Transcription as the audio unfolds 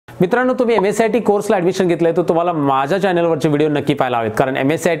मित्रांनो, तुम्ही MSCIT कोर्सला admission घेतलंय तर तुम्हाला माझ्या चॅनलवरचे व्हिडिओ नक्की पाहायला हवेत, कारण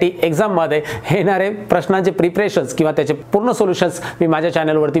MSCIT एक्झाममध्ये येणारे प्रश्नांचे प्रिपरेशन्स किंवा त्याचे पूर्ण सोल्युशन्स मी माझ्या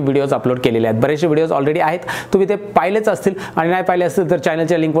चॅनलवरती व्हिडिओज अपलोड केलेले आहेत। बरेचसे व्हिडिओज ऑलरेडी आहेत, तुम्ही ते पाहिलेच असतील आणि नाही पाहिले असतील तर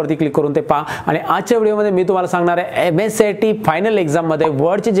चॅनलच्या लिंकवरती क्लिक करून ते पहा। आणि आजच्या व्हिडिओमध्ये मी तुम्हाला सांगणार आहे MSCIT फायनल एक्झाममध्ये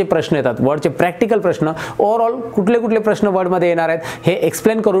वर्डचे जे प्रश्न येतात, वर्डचे प्रॅक्टिकल प्रश्न, ओव्हरऑल कुठले कुठले प्रश्न वर्डमध्ये येणार आहेत हे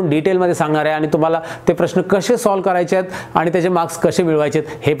एक्सप्लेन करून डिटेलमध्ये सांगणार आहे आणि तुम्हाला ते प्रश्न कसे सॉल्व्ह करायचे आहेत आणि त्याचे मार्क्स कसे मिळवायचे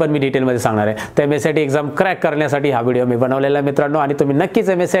आहेत हे पण मी डिटेलमध्ये सांगणार आहे। तर MSCIT एक्झाम क्रॅक करण्यासाठी हा व्हिडिओ मी बनवलेला आहे मित्रांनो, आणि तुम्ही नक्कीच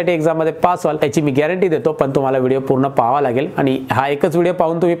MSCIT एक्झाममध्ये पास व्हाल याची मी गॅरंटी देतो, पण तुम्हाला व्हिडिओ पूर्ण पाहावा लागेल आणि हा एकच व्हिडिओ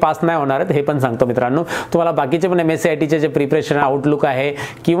पाहून तुम्ही पास नाही होणार हे पण सांगतो मित्रांनो। तुम्हाला बाकीचे पण MSCITचे जे प्रिपरेशन आउटलुक आहे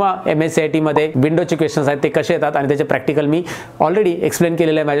किंवा MSCIT मध्ये विंडोचे क्वेश्चन्स आहेत ते कसे येतात आणि त्याचे प्रॅक्टिकल मी ऑलरेडी एक्सप्लेन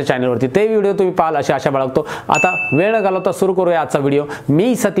केलेले आहे माझ्या चॅनलवरती, ते व्हिडिओ तुम्ही पाहाल अशी आशा बाळगतो। आता वेळ न घालवता सुरू करूया आजचा व्हिडिओ।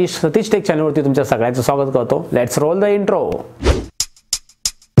 मी सतीश टेक चॅनलवरती तुमच्या सगळ्यांचं स्वागत करतो। Let's roll the intro.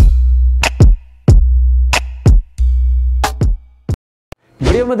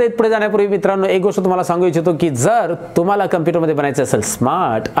 व्हिडिओमध्ये पुढे जाण्यापूर्वी मित्रांनो एक गोष्ट तुम्हाला सांगू इच्छितो की जर तुम्हाला कम्प्युटरमध्ये बनायचं असेल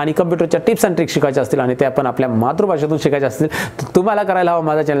स्मार्ट आणि कम्प्युटरच्या टिप्स अँड ट्रिक्स शिकायच्या असतील आणि ते आपण आपल्या मातृभाषेतून शिकायच्या असतील तर तुम्हाला करायला हवं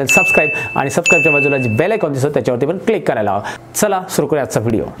माझा चॅनल सबस्क्राइब आणि सबस्क्राइबच्या बाजूला जी बेल आयकॉन दिसतो त्याच्यावरती पण क्लिक करायला हवं। चला सुरू करूया आजचा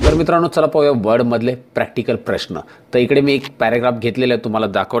व्हिडिओ। तर मित्रांनो चला पाहूया वर्ड मधले प्रॅक्टिकल प्रश्न। तर इकडे मी एक पॅराग्राफ घेतलेला आहे तुम्हाला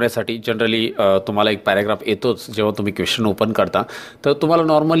दाखवण्यासाठी। जनरली तुम्हाला एक पॅराग्राफ येतोच जेव्हा तुम्ही क्वेश्चन ओपन करता, तर तुम्हाला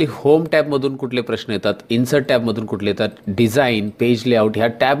नॉर्मली होम टॅबमधून कुठले प्रश्न येतात, इन्सर्ट टॅबमधून कुठले येतात, डिझाईन, पेज लेआउट ह्या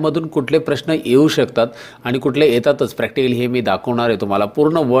टॅबमधून कुठले प्रश्न येऊ शकतात आणि कुठले येतातच प्रॅक्टिकली हे मी दाखवणार आहे तुम्हाला।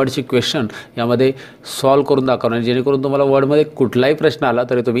 पूर्ण वर्डची क्वेश्चन यामध्ये सॉल्व्ह करून दाखवणार, जेणेकरून तुम्हाला वर्डमध्ये कुठलाही प्रश्न आला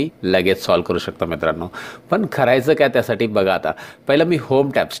तरी तुम्ही लगेच सॉल्व्ह करू शकता मित्रांनो। पण करायचं काय त्यासाठी बघा। आता पहिलं मी home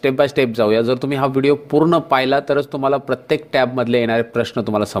tab step by step जाऊया। जर तुम्ही हा व्हिडिओ पूर्ण पाहिला तरच तुम्हाला प्रत्येक टॅबमधले येणारे प्रश्न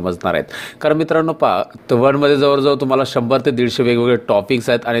तुम्हाला समजणार आहेत। कारण मित्रांनो पहा, तर वर्डमध्ये जवळजवळ तुम्हाला 100 ते 150 वेगवेगळे टॉपिक्स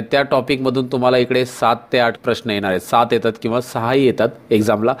आहेत आणि त्या टॉपिकमधून तुम्हाला इकडे 7 ते 8 प्रश्न येणार आहेत। 7 येतात किंवा 6ही येतात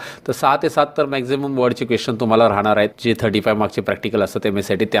एक्झामला, तर 6 ते 7 तर मॅक्झिमम वर्डचे क्वेश्चन तुम्हाला राहणार आहेत, जे 35 मार्क्सचे प्रॅक्टिकल असतात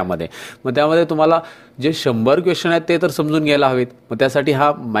MSCIT त्यामध्ये। मग त्यामध्ये तुम्हाला जे 100 क्वेश्चन आहेत ते तर समजून घ्यायला हवेत। मग त्यासाठी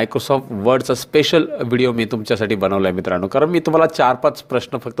हा मायक्रोसॉफ्ट वर्डचा स्पेशल व्हिडिओ मी तुमच्यासाठी बनवला आहे मित्रांनो, कारण मी तुम्हाला 4-5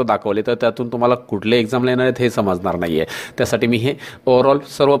 प्रश्न फक्त दाखवले तर त्यातून तुम्हाला कुठले एक्झामला येणार आहेत हे समजणार नाही आहे। त्यासाठी मी हे ओव्हरऑल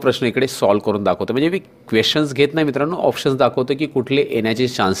सर्व प्रश्न इकडे सॉल्व्ह करून दाखवतो। म्हणजे मी क्वेश्चन्स घेत नाही मित्रांनो, ऑप्शन्स दाखवतो की कुठले येण्याचे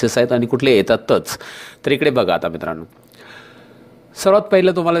चान्सेस आहेत आणि कुठले येतातच। तर इकडे बघा आता मित्रांनो, सर्वात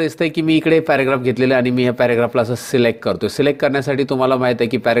पहिलं तुम्हाला दिसतंय की मी इकडे पॅराग्राफ घेतलेला आणि मी ह्या पॅराग्राफला असं सिलेक्ट करतो। सिलेक्ट करण्यासाठी तुम्हाला माहिती आहे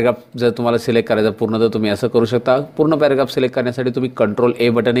की पॅराग्राफ जर तुम्हाला सिलेक्ट करायचा पूर्ण तर तुम्ही असं करू शकता। पूर्ण पॅराग्राफ सिलेक्ट करण्यासाठी तुम्ही Ctrl+A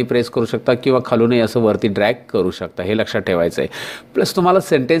बटनही प्रेस करू शकता किंवा खालूनही असं वरती ड्रॅग करू शकता, हे लक्षात ठेवायचं आहे। प्लस तुम्हाला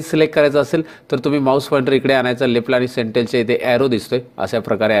सेंटेन्स सिलेक्ट करायचा असेल तर तुम्ही माऊस पॉइंटर इकडे आणायचा, लेफ्टला आणि सेंटेन्सच्या इथे ॲरो दिसतोय अशा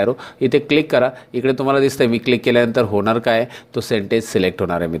प्रकारे ॲरो इथे क्लिक करा। इकडे तुम्हाला दिसतंय मी क्लिक केल्यानंतर होणार काय, तो सेंटेन्स सिलेक्ट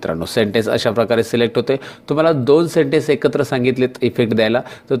होणार आहे मित्रांनो। सेंटेन्स अशा प्रकारे सिलेक्ट होते। तुम्हाला 2 सेंटेन्स एकत्र सांगितलेत इफेक्ट द्यायला,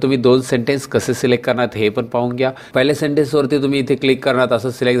 तर तुम्ही 2 सेंटेन्स कसे सिलेक्ट करणार हे पण पाहून घ्या। पहिल्या सेंटेन्सवरती तुम्ही इथे क्लिक करणार, असं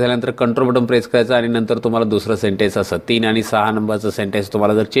सिलेक्ट झाल्यानंतर कंट्रोल बटन प्रेस करायचं आणि नंतर तुम्हाला दुसरं सेंटेन्स असं 3 आणि 6 नंबरचं सेंटेन्स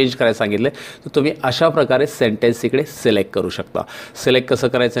तुम्हाला जर चेंज करायला सांगितलं तर तुम्ही अशा प्रकारे सेंटेन्स इकडे सिलेक्ट करू शकता। सिलेक्ट कसं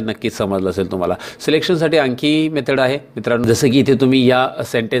करायचं नक्कीच समजलं असेल तुम्हाला। सिलेक्शनसाठी आणखी मेथड आहे मित्रांनो, जसं की इथे तुम्ही या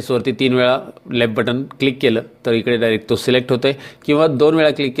सेंटेन्सवरती 3 वेळा लेफ्ट बटन क्लिक केलं तर इकडे डायरेक्ट तो सिलेक्ट होतोय, किंवा 2 वेळा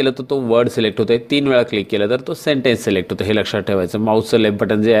क्लिक केलं तर तो वर्ड सिलेक्ट होतोय, 3 वेळा क्लिक केलं तर तो सेंटेन्स सिलेक्ट होतो, हे लक्षात ठेवायचं। माऊसचं लेफ्ट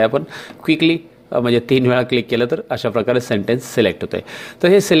बटन जे आहे आपण क्विकली म्हणजे 3 वेळा क्लिक केलं तर अशा प्रकारे सेंटेन्स सिलेक्ट होते। तर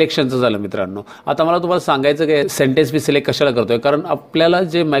हे सिलेक्शनचं झालं मित्रांनो। आता मला तुम्हाला सांगायचं की सेंटेन्स मी सिलेक्ट कशाला करतोय, कारण आपल्याला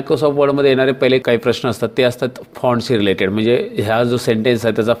जे मायक्रोसॉफ्ट वर्डमध्ये येणारे पहिले काही प्रश्न असतात ते असतात फॉन्टशी रिलेटेड। म्हणजे ह्या जो सेंटेन्स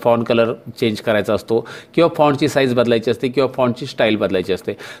आहे त्याचा फॉन्ट कलर चेंज करायचा असतो किंवा फॉन्टची साईज बदलायची असते किंवा फॉन्टची स्टाईल बदलायची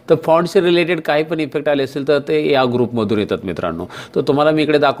असते। तर फॉन्टशी रिलेटेड काही पण इफेक्ट आले असेल तर ते या ग्रुपमधून येतात मित्रांनो। तर तुम्हाला मी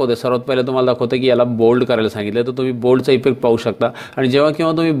इकडे दाखवते, सर्वात पहिले तुम्हाला दाखवते की याला बोल्ड करायला सांगितलं तर तुम्ही बोल्डचा इफेक्ट पाहू शकता। आणि जेव्हा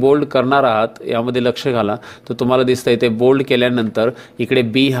केव्हा तुम्ही बोल्ड करणार आहात मध्ये लक्ष घाला, तर तुम्हाला दिसतंय ते बोल्ड केल्यानंतर इकडे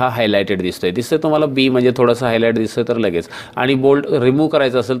बी हा हायलाइटेड दिसतोय तुम्हाला बी म्हणजे थोडासा हायलाइट दिसतोय तर लगेच। आणि बोल्ड रिमूव्ह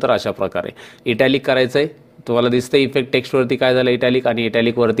करायचं असेल तर अशा प्रकारे इटॅलिक करायचंय, तुम्हाला दिसतंय इफेक्ट टेक्स्टवरती काय झालं इटॅलिक, आणि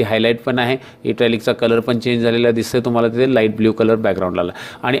इटॅलिकवरती हायलाइट पण आहे, इटॅलिकचा कलर पण चेंज झालेला दिसतोय तुम्हाला, तिथे लाईट ब्ल्यू कलर बॅकग्राऊंडला आला।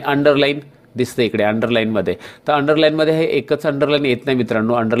 आणि अंडरलाईन दिसते इकडे अंडरलाईनमध्ये, तर अंडरलाईनमध्ये हे एकच अंडरलाईन येत नाही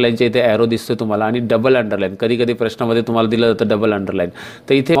मित्रांनो, अंडरलाईनच्या इथे ॲरो दिसतोय तुम्हाला आणि डबल अंडरलाईन, कधी कधी प्रश्नामध्ये तुम्हाला दिलं जातं डबल अंडरलाईन।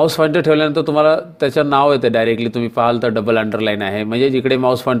 तर इथे माऊस पॉइंटर ठेवल्यानंतर तुम्हाला त्याचं नाव येतं डायरेक्टली, तुम्ही पाहाल तर डबल अंडरलाईन आहे, म्हणजे जिकडे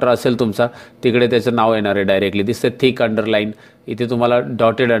माऊस पॉइंटर असेल तुमचा तिकडे त्याचं नाव येणार आहे डायरेक्टली। दिसते थिक अंडरलाईन, इथे तुम्हाला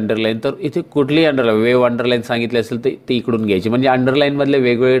डॉटेड अंडरलाईन, तर इथे कुठलीही अंडरलाईन वेव अंडरलाईन सांगितले असेल तर ती इकडून घ्यायची, म्हणजे अंडरलाईनमधले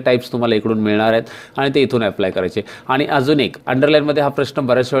वेगवेगळे टाईप्स तुम्हाला इकडून मिळणार आहेत आणि ते इथून अप्लाय करायचे. आणि अजून एक अंडरलाईनमध्ये हा प्रश्न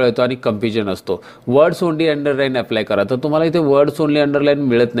बऱ्याच वेळा येतो आणि कन्फ्युजन असतो, वर्ड्स ओनली अंडरलाईन अप्लाय करा. तर तुम्हाला इथे वर्ड्स ओनली अंडरलाईन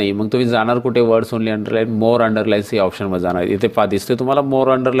मिळत नाही, मग तुम्ही जाणार कुठे? वर्ड्स ओनली अंडरलाईन मोर अंडरलाईन्स या ऑप्शनमध्ये जाणार. इथे दिसते तुम्हाला मोर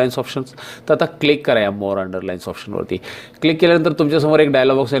अंडरलाईन्स ऑप्शन्स. तर आता क्लिक करा या मोर अंडरलाईन्स ऑप्शनवरती. क्लिक केल्यानंतर तुमच्यासमोर एक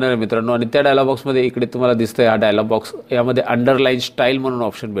डायलॉग बॉक्स येणार आहे मित्रांनो, आणि त्या डायलॉग बॉक्समध्ये इकडे तुम्हाला दिसतंय हा डायलॉग बॉक्स, यामध्ये अंडरलाईन स्टाईल म्हणून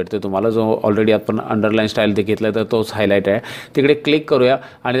ऑप्शन भेटते तुम्हाला, जो ऑलरेडी आपण अंडरलाईन स्टाईल ते घेतलं तर तोच हायलाईट आहे. तिकडे क्लिक करूया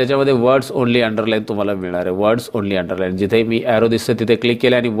आणि त्याच्यामध्ये वर्ड्स ओनली अंडरलाईन तुम्हाला मिळणार आहे. वर्ड्स ओनली अंडरलाईन जिथे मी ॲरो दिसतं तिथे क्लिक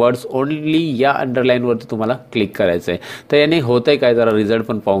केलं आणि वर्ड्स ओनली या अंडरलाईनवरती तुम्हाला क्लिक करायचं आहे. तर याने होतंय काय, जरा रिझल्ट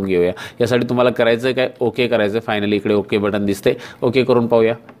पण पाहून घेऊया. यासाठी तुम्हाला करायचं आहे काय, ओके करायचं. फायनली इकडे ओके बटन दिसते, ओके करून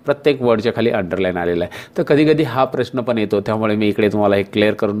पाहूया. प्रत्येक वर्डच्या खाली अंडरलाईन आलेला आहे. तर कधी कधी हा प्रश्न पण येतो, त्यामुळे मी इकडे तुम्हाला हे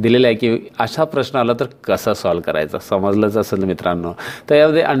क्लिअर करून दिलेलं आहे की अशा प्रश्न आला तर कसा सॉल्व्ह करायचा. समजलंच असेल मित्रांनो. तर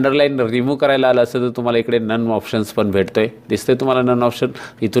यामध्ये अंडरलाईन रिमूव्ह करायला आलं असेल तर तुम्हाला इकडे नन ऑप्शन्स पण भेटतोय, दिसते तुम्हाला नन ऑप्शन.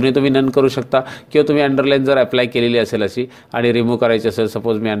 इथूनही तुम्ही नन करू शकता, किंवा तुम्ही अंडरलाईन जर अप्लाय केलेली असेल अशी आणि रिमूव्ह करायची असेल,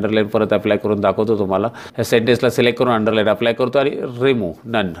 सपोज मी अंडरलाईन परत अप्लाय करून दाखवतो तुम्हाला. ह्या सेंटेन्सला सिलेक्ट करून अंडरलाईन अप्लाय करतो आणि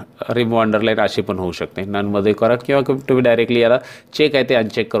रिमूव्ह अंडरलाईन अशी पण होऊ शकते. ननमध्ये करा किंवा तुम्ही डायरेक्टली याला चेक आहे ते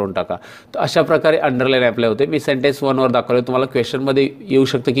अनचेक करून टाका. तर अशा प्रकारे अंडरलाईन अप्लाय होते. मी सेंटेन्स 1वर दाखवले, तुम्हाला क्वेश्चनमध्ये येऊ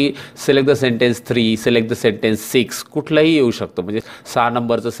शकतं की select the sentence 3, select the sentence 6, कुठलाही येऊ शकतं. म्हणजे 6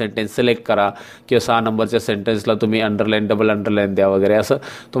 नंबरचं सेंटेन्स सिलेक्ट करा किंवा 6 नंबरच्या सेंटेन्सला तुम्ही अंडरलाईन डबल अंडरलाईन द्या वगैरे, असं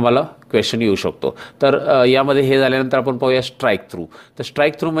तुम्हाला क्वेश्चन येऊ शकतो. तर यामध्ये हे झाल्यानंतर आपण पाहूया स्ट्राईक थ्रू. तर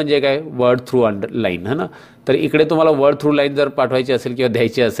स्ट्राईक थ्रू म्हणजे काय, वर्ड थ्रू अंडरलाईन है ना. तर इकडे तुम्हाला वर्ड थ्रू लाईन जर पाठवायची असेल किंवा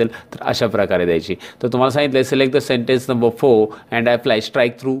द्यायची असेल तर अशा प्रकारे द्यायची. तर तुम्हाला सांगितलं select the sentence number 4 and apply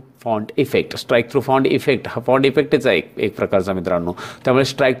strike through font effect. Strike through font effect हा फॉन्ट इफेक्टच आहे एक प्रकारचा मित्रांनो. त्यामुळे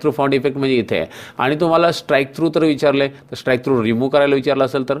स्ट्राईक थ्रू फॉन्ट इफेक्ट म्हणजे इथे आहे. आणि तुम्हाला स्ट्राईक थ्रू तर विचारलं आहे, तर स्ट्राईक थ्रू रिमूव्ह करायला विचारलं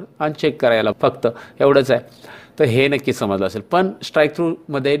असेल तर अनचेक करायला, फक्त एवढंच आहे. तर हे नक्की समजलं असेल. पण स्ट्राईक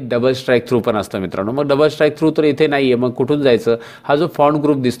थ्रूमध्ये डबल स्ट्राईक थ्रू पण असतं मित्रांनो. मग डबल स्ट्राईक थ्रू तर इथे नाही आहे, मग कुठून जायचं? हा जो फॉन्ट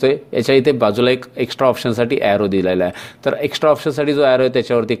ग्रुप दिसतोय याच्या इथे बाजूला एक एक्स्ट्रा ऑप्शनसाठी ॲरो दिलेला आहे. तर एक्स्ट्रा ऑप्शनसाठी जो ॲरो आहे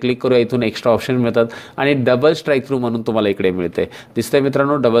त्याच्यावरती क्लिक करूया. इथून एक्स्ट्रा ऑप्शन मिळतात आणि डबल स्ट्राईक थ्रू म्हणून तुम्हाला इकडे मिळते. दिसतंय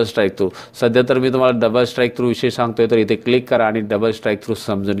मित्रांनो डबल स्ट्राईक थ्रू. सध्या तर मी तुम्हाला डबल स्ट्राईक थ्रू विषयी सांगतोय, तर इथे क्लिक करा आणि डबल स्ट्राईक थ्रू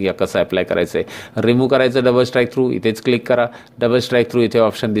समजून घ्या कसं अप्लाय करायचं आहे. रिमूव्ह करायचं डबल स्ट्राईक थ्रू, इथेच क्लिक करा. डबल स्ट्राईक थ्रू इथे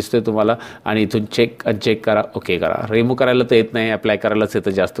ऑप्शन दिसतोय तुम्हाला आणि इथून चेक अनचेक करा, ओके करा. रिमूव्ह करायला तर येत नाही, अप्लाय करायलाच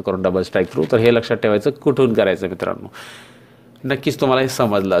येतं जास्त करून डबल स्ट्राईक थ्रू. तर हे लक्षात ठेवायचं कुठून करायचं मित्रांनो. नक्कीच तुम्हाला हे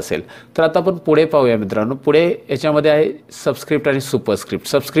समजलं असेल. तर आता आपण पुढे पाहूया मित्रांनो. पुढे याच्यामध्ये आहे सबस्क्रिप्ट आणि सुपरस्क्रिप्ट.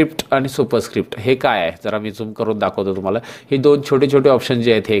 सबस्क्रिप्ट आणि सुपरस्क्रिप्ट हे काय आहे जरा मी झूम करून दाखवतो तुम्हाला. हे दोन छोटे छोटे ऑप्शन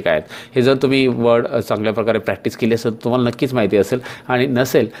जे आहेत हे काय आहेत, हे जर तुम्ही वर्ड चांगल्या प्रकारे प्रॅक्टिस केली असेल तर तुम्हाला नक्कीच माहिती असेल, आणि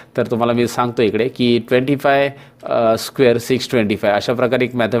नसेल तर तुम्हाला मी सांगतो इकडे की 25 स्क्वेअर 625 अशा प्रकारे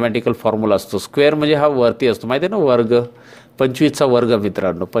एक मॅथमॅटिकल फॉर्म्युला असतो. स्क्वेअर म्हणजे हा वरती असतो, माहिती आहे ना, वर्ग. 25चा वर्ग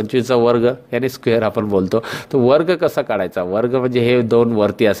मित्रांनो, 25चा वर्ग याने स्क्वेअर आपण बोलतो. तर वर्ग कसा काढायचा? वर्ग म्हणजे हे दोन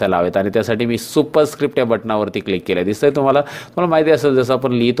वरती असायला हवेत, आणि त्यासाठी मी सुपरस्क्रिप्ट या बटनावरती क्लिक केलं. दिसतंय तुम्हाला माहिती असेल जसं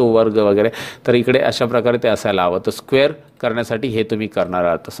आपण लिहितो वर्ग वगैरे, तर इकडे अशा प्रकारे ते असायला हवं. तर स्क्वेअर करण्यासाठी हे तुम्ही करणार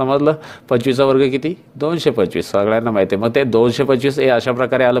आहात. समजलं? 25चा वर्ग किती? 225. सगळ्यांना माहिती आहे. मग ते 225 हे अशा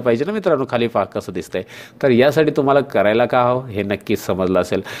प्रकारे आलं पाहिजे ना मित्रांनो, खाली पहा कसं दिसतंय. तर यासाठी तुम्हाला करायला का हवं हे नक्कीच समजलं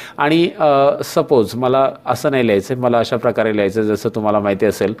असेल. आणि सपोज मला असं नाही लिहायचं, मला अशा प्रकारे लिहायचं जसं तुम्हाला माहिती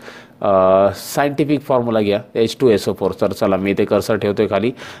असेल. सायंटिफिक फॉर्म्युला घ्या H2SO4. तर चला मी ते कर्सर ठेवतोय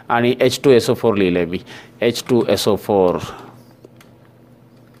खाली आणि H2SO4 लिहिलं आहे मी. H2SO4.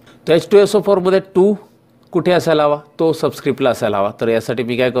 तर H2SO4मध्ये 2 कुठे असायला हवा? तो सबस्क्रिप्टला असायला हवा. तर यासाठी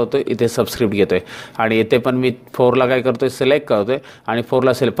मी काय करतोय, इथे सबस्क्रिप्ट घेतोय आणि इथे पण मी 4ला काय करतोय, सिलेक्ट करतोय आणि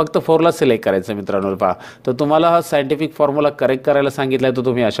 4ला फक्त 4ला सिलेक्ट करायचं मित्रांनो. पहा, तर तुम्हाला हा सायंटिफिक फॉर्म्युला करेक्ट करायला सांगितलं आहे तर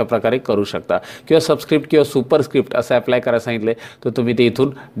तुम्ही अशा प्रकारे करू शकता, किंवा सबस्क्रिप्ट किंवा सुपरस्क्रिप्ट असं अप्लाय करायला सांगितले तर तुम्ही ते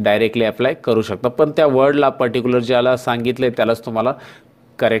इथून डायरेक्टली अप्लाय करू शकता. पण त्या वर्डला पर्टिक्युलर ज्याला सांगितले त्यालाच तुम्हाला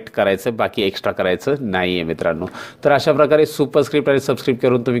करेक्ट करायचं, बाकी एक्स्ट्रा करायचं नाही आहे मित्रांनो. तर अशा प्रकारे सुपरस्क्रिप्ट आणि सबस्क्रिप्ट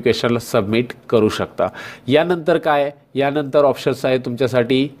करून तुम्ही क्वेश्चनला सबमिट करू शकता. यानंतर काय? यानंतर ऑप्शन्स आहे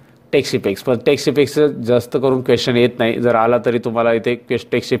तुमच्यासाठी टेक्स्ट इफेक्ट्स. पण टेक्स्ट इफेक्ट्सचं जास्त करून क्वेश्चन येत नाही. जर आला तरी तुम्हाला इथे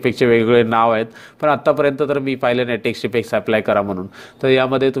टेक्स्ट इफेक्टचे वेगवेगळे नाव आहेत, पण आत्तापर्यंत तर मी पाहिलं नाही टेक्स्ट इफेक्ट्स अप्लाय करा म्हणून. तर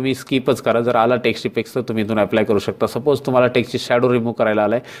यामध्ये तुम्ही स्किपच करा. जर आला टेक्स्ट इफेक्ट्स तर तुम्ही इथून अप्लाय करू शकता. सपोज तुम्हाला टेक्स्टची शॅडो रिमूव्ह करायला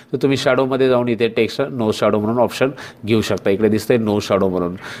आला आहे तर तुम्ही शॅडोमध्ये जाऊन इथे टेक्स्ट नो शॅडो म्हणून ऑप्शन घेऊ शकता. इकडे दिसतंय नो शॅडो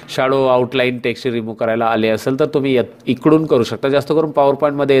म्हणून. शॅडो आउटलाईन टेक्स्ट रिमूव्ह करायला आले असेल तर तुम्ही इकडून करू शकता. जास्त करून पॉवर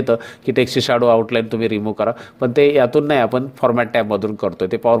पॉईंटमध्ये येतं की टेक्स्टची शॅडो आउटलाईन तुम्ही रिमूव्ह करा, पण ते यातून नाही, आपण फॉर्मॅट टॅबमधून करतोय.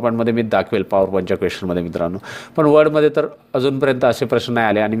 ते पॉवर पॉईंटमध्ये क्वेश्चनमध्ये मी दाखवेल, पॉवर पॉईंटच्या क्वेश्चनमध्ये मित्रांनो. पण वर्डमध्ये तर अजूनपर्यंत असे प्रश्न नाही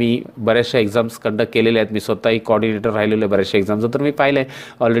आले आणि मी बऱ्याचशा एक्झाम्स कंडक्ट केलेले आहेत. मी स्वतःही कॉर्डिनेटर राहिलेलो आहे बऱ्याचशा एक्झामचं, तर मी पाहिलं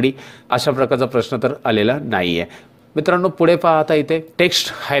आहे ऑलरेडी अशा प्रकारचा प्रश्न तर आलेला नाही आहे. मित्रांनो पुढे पाहता इथे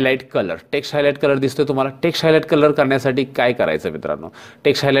text highlight colour. Text highlight colour दिसतोय तुम्हाला. टेक्स्ट हायलाइट कलर करण्यासाठी काय करायचं मित्रांनो?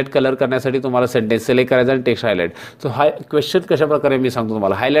 टेक्स्ट हायलाइट कलर करण्यासाठी तुम्हाला सेंटेन्स सिलेक्ट करायचा आणि टेक्स्ट हायलाइट. सो क्वेश्चन कशा प्रकारे मी सांगतो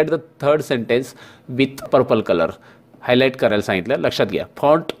तुम्हाला. Highlight the third sentence with purple colour. Highlight करायला सांगितलं, लक्षात घ्या.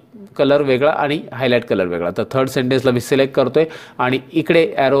 फॉन्ट कलर वेगळा आणि हायलाइट कलर वेगळा. तर थर्ड सेंटेन्सला मी सिलेक्ट करतोय आणि इकडे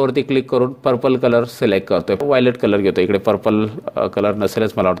ॲरोवरती क्लिक करून पर्पल कलर सिलेक्ट करतोय. व्हायलेट कलर घेतो. इकडे पर्पल कलर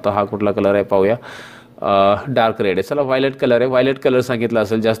नसेलच मला वाटतं. हा कुठला कलर आहे पाहूया. डार्क रेड आहे. चला व्हायलेट कलर आहे. व्हायलेट कलर सांगितलं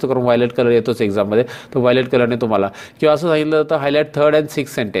असेल, जास्त करून व्हायलेट कलर येतोच एक्झाममध्ये. तर व्हायलेट कलरने तुम्हाला किंवा असं सांगितलं होतं highlight third and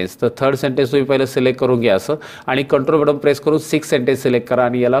six sentence. तर थर्ड सेंटेन्स तुम्ही पहिलं सिलेक्ट करून घ्या असं आणि कंट्रोल बटन प्रेस करून सिक्स सेंटेन्स सिलेक्ट करा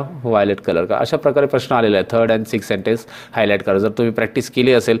आणि याला व्हायलेट कलर का. अशा प्रकारे प्रश्न आलेला आहे. Third and six sentence highlight करा. जर तुम्ही प्रॅक्टिस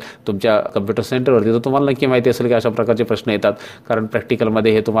केली असेल तुमच्या कम्प्युटर सेंटरवरती तर तुम्हाला नक्की माहिती असेल की अशा प्रकारचे प्रश्न येतात. कारण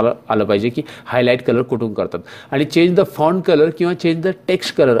प्रॅक्टिकलमध्ये हे तुम्हाला आलं पाहिजे की हायलाइट कलर कुठून करतात. आणि चेंज द फॉन्ट कलर किंवा चेंज द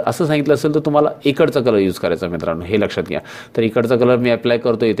टेक्स्ट कलर असं सांगितलं असेल तर तुम्हाला इकडचा कलर यूज करायचा मित्रांनो. हे लक्षात घ्या. तर इकडचा कलर मी अप्लाय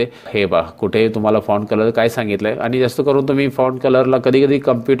करतो इथे. हे पहा कुठे तुम्हाला फॉन्ट कलर काय सांगितलंय. आणि जास्त करून तुम्ही फॉन्ट कलरला कधी कधी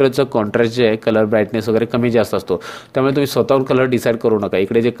कम्प्युटरचं कॉन्ट्रास्ट जे आहे कलर ब्राईटनेस वगैरे कमी जास्त असतो. त्यामुळे तुम्ही स्वतःहून कलर डिसाईड करू नका.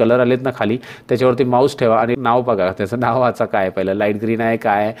 इकडे जे कलर आलेत ना खाली त्याच्यावरती माऊस ठेवा आणि नाव बघा. त्याचं नावाचा काय पहिलं लाईट ग्रीन आहे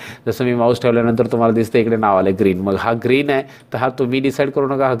काय आहे. जसं मी माऊस ठेवल्यानंतर तुम्हाला दिसतं इकडे नाव आलं ग्रीन. मग हा ग्रीन आहे तर हा तुम्ही डिसाईड करू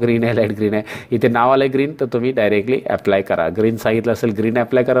नका हा ग्रीन आहे लाईट ग्रीन आहे. इथे नाव आलं ग्रीन तर तुम्ही डायरेक्टली अप्लाय करा. ग्रीन सांगितलं असेल ग्रीन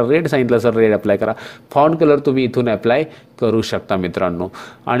अप्लाय करा. रेड सांगितलं असेल रेड अप्लाय करा. फॉन्ट कलर तुम्ही इथून अप्लाय करू शकता मित्रांनो.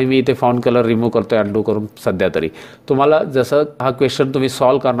 आणि मी इथे फॉन्ट कलर रिमूव्ह करतोय अंडू करून सध्या तरी. तुम्हाला जसं हा क्वेश्चन तुम्ही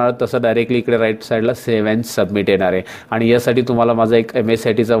सॉल्व करणार तसं डायरेक्टली इकडे राईट साईडला सेव्ह अँड सबमिट येणार आहे. आणि यासाठी तुम्हाला माझा एक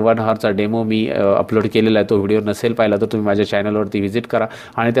MS-CITचा 1 hourचा डेमो मी अपलोड केलेला आहे. तो व्हिडिओ नसेल पाहिला तर तुम्ही माझ्या चॅनलवरती व्हिजिट करा.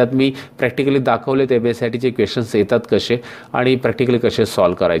 आणि त्यात मी प्रॅक्टिकली दाखवले ते MS-CITचे क्वेश्चन्स येतात कसे आणि प्रॅक्टिकली कसे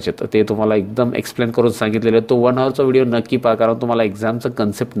सॉल्व करायचे. तर ते तुम्हाला एकदम एक्सप्लेन करून सांगितलेलं आहे. तो 1 hourचा व्हिडिओ नक्की पहा कारण तुम्हाला एक्झामचं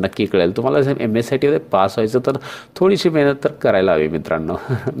कन्सेप्ट नक्की कळेल. तुम्हाला MS-CITमध्ये पास व्हायचं तर थोडीशी मेहनत तर करायला हवी मित्रांनो.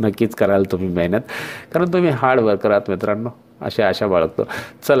 नक्कीच कराल तुम्ही मेहनत कारण तुम्ही हार्ड वर्कर आहात मित्रांनो. आशा बाळगतो.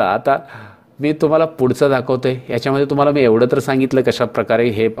 चला आता मी तुम्हाला पुढचं दाखवतोय. याच्यामध्ये तुम्हाला मी एवढं तर सांगितलं कशा प्रकारे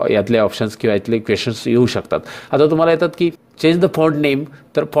हे यातले ऑप्शन्स किंवा यातले क्वेश्चन्स येऊ शकतात. आता तुम्हाला येतात की चेंज द फॉन्ट नेम.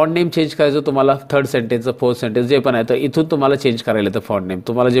 तर फॉन्ट नेम चेंज करायचं तुम्हाला थर्ड सेंटेन्सचं फोर्थ सेंटेन्स जे पण आहे तर इथून तुम्हाला चेंज करायला येतं फॉन्ट नेम.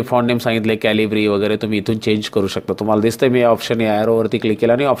 तुम्हाला जे फॉन्ट नेम सांगितले कॅलिब्री वगैरे तुम्ही इथून चेंज करू शकता. तुम्हाला दिसतंय मी ऑप्शन या ॲरोवरती क्लिक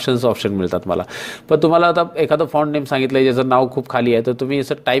केलं आणि ऑप्शन मिळतात मला. पण तुम्हाला आता एखादं फॉन्ट नेम सांगितलं ज्याचं नाव खूप खाली आहे तर तुम्ही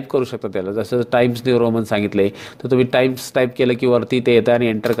असं टाईप करू शकता त्याला. जसं टाइम्स न्यू रोमन सांगितले तर तुम्ही टाइम्स टाईप केलं की वरती ते येतं आणि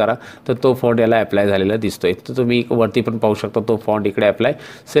एंटर करा तर तो फॉन्ट याला अप्लाय झालेला दिसतोय. तर तुम्ही वरती पण पाहू शकता तो फॉन्ट इकडे अप्लाय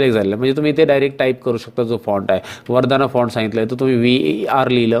सिलेक्ट झालेला. म्हणजे तुम्ही ते डायरेक्ट टाईप करू शकता जो फॉन्ट आहे. वरदाना फॉन्ट सांगितलं तर तुम्ही VER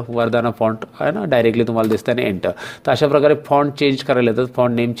लिहिलं वरदाना फॉन्ट आहे ना डायरेक्टली तुम्हाला दिसतं आणि एंटर. तर अशा प्रकारे फॉन्ट चेंज करायला येतात.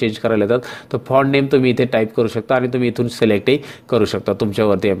 फॉन्ट नेम चेंज करायला येतात. तर फॉन्ट नेम तुम्ही इथे टाईप करू शकता आणि तुम्ही इथून सिलेक्टही करू शकता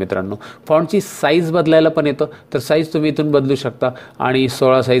तुमच्यावरती आहे मित्रांनो. फॉन्टची साईज बदलायला पण येतं तर साईज तुम्ही इथून बदलू शकता. आणि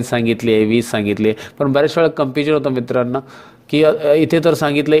 16 साईज सांगितली आहे 20 सांगितली आहे. पण बऱ्याच वेळा कन्फ्युजन होतं मित्रांनो की इथे तर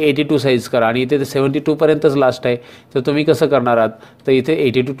सांगितलं 82 साईज करा आणि इथे 72 पर्यंतच लास्ट आहे. तर तुम्ही कसं करणार आहात तर इथे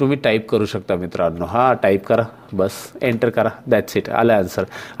 82 तुम्ही टाईप करू शकता मित्रांनो. हां टाईप करा बस एंटर करा दॅट्स इट आलं आन्सर.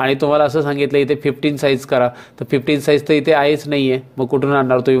 आणि तुम्हाला असं सांगितलं इथे 15 साईज करा तर 15 साईज तर इथे आहेच नाही आहे. मग कुठून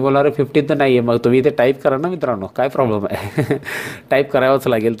आणणार तुम्ही बोलणार 15 तर नाही आहे. मग तुम्ही इथे टाईप करा ना मित्रांनो. काय प्रॉब्लेम आहे. टाईप करावंच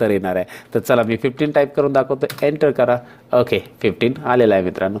लागेल तर येणार आहे. तर चला मी 15 टाईप करून दाखवतो. एंटर करा. ओके 15 आलेला आहे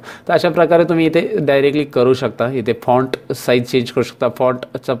मित्रांनो. तर अशा प्रकारे तुम्ही इथे डायरेक्टली करू शकता. इथे फॉन्ट साईज चेंज करू शकता.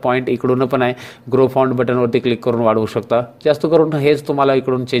 फॉन्टचा पॉईंट इकडून पण आहे. ग्रो फॉन्ट बटनवरती क्लिक करून वाढवू शकता. जास्त करून हेच तुम्हाला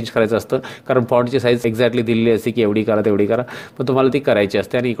इकडून चेंज करायचं असतं कारण फॉन्टची साईज एक्झॅक्टली दिलेली असते की एवढी करा तेवढी करा. पण तुम्हाला ती करायची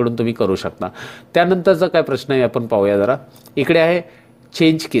असते आणि इकडून तुम्ही करू शकता. त्यानंतरचा काय प्रश्न आहे आपण पाहूया जरा. इकडे आहे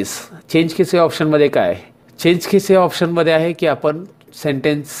चेंज केस. चेंज केस या ऑप्शनमध्ये काय आहे. चेंज केस या ऑप्शनमध्ये आहे की आपण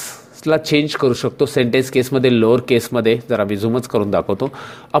सेंटेन्सला चेंज करू शकतो. सेंटेन्स केसमध्ये लोअर केसमध्ये जरा मी झूमच करून दाखवतो.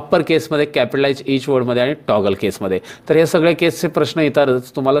 अप्पर केसमध्ये कॅपिटलाइज ईच वर्डमध्ये आणि टॉगल केसमध्ये. तर या सगळ्या केसचे प्रश्न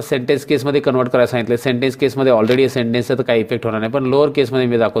येतातच. तुम्हाला सेंटेन्स केसमध्ये कन्वर्ट करायला सांगितले. सेंटेन्स केसमध्ये ऑलरेडी सेंटेन्स आहे तर काही इफेक्ट होणार नाही. पण लोअर केसमध्ये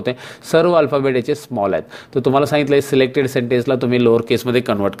मी दाखवते सर्व अल्फाबेट याचे स्मॉल आहेत. तर तुम्हाला सांगितलं सिलेक्टेड सेंटेन्सला तुम्ही लोअर केसमध्ये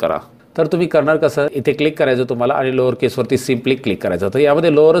कन्वर्ट करा. तर तुम्ही करणार कसं इथे क्लिक करायचं तुम्हाला आणि लोअर केसवरती सिम्पली क्लिक करायचं. तर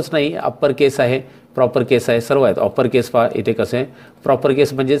यामध्ये लोअरच नाही अप्पर केस आहे प्रॉपर केस आहे सर्व आहेत. अप्पर केस पहा इथे कसं आहे प्रॉपर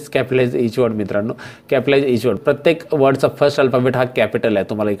केस म्हणजेच कॅपिटलाइज ईच वर्ड मित्रांनो. कॅपिटलाइज ईच वर्ड प्रत्येक वर्डचा फर्स्ट अल्फाबेट हा कॅपिटल आहे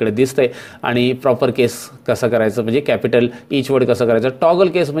तुम्हाला इकडे दिसतंय. आणि प्रॉपर केस कसं करायचं म्हणजे कॅपिटल ईच वर्ड कसं करायचं. टॉगल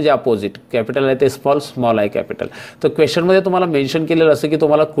केस म्हणजे अपोजिट कॅपिटल आहे ते स्मॉल आहे कॅपिटल. तर क्वेश्चनमध्ये तुम्हाला मेन्शन केलेलं असं की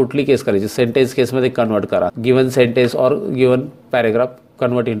तुम्हाला कुठली केस करायची. सेंटेन्स केसमध्ये कन्वर्ट करा. गिवन सेंटेन्स और given paragraph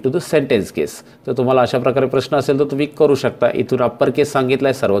convert into the sentence केस. तर तुम्हाला अशा प्रकारे प्रश्न असेल तर तुम्ही करू शकता. इथून अप्पर केस सांगितलं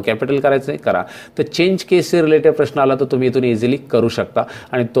आहे, सर्व कॅपिटल करायचं आहे, करा. तर चेंज केसशी रिलेटेड प्रश्न आला तर तुम्ही इथून इझिली करू शकता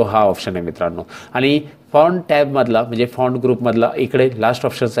आणि तो हा ऑप्शन आहे मित्रांनो. आणि फॉन्ट टॅबमधला म्हणजे फॉन्ट ग्रुपमधला इकडे लास्ट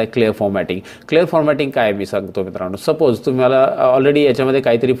ऑप्शन्स आहे क्लिअर फॉर्मॅटिंग. क्लिअर फॉर्मॅटिंग काय आहे मी सांगतो मित्रांनो. सपोज तुम्हाला ऑलरेडी याच्यामध्ये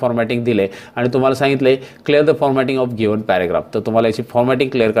काहीतरी फॉर्मॅटिंग दिले आणि तुम्हाला सांगितलं आहे clear the formatting of given paragraph. तर तुम्हाला याची फॉर्मॅटिंग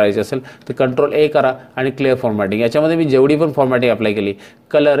क्लिअर करायची असेल तर कंट्रोल ए करा आणि क्लिअर फॉर्मॅटिंग. याच्यामध्ये मी जेवढी पण फॉर्मॅटिंग अप्लाय केली,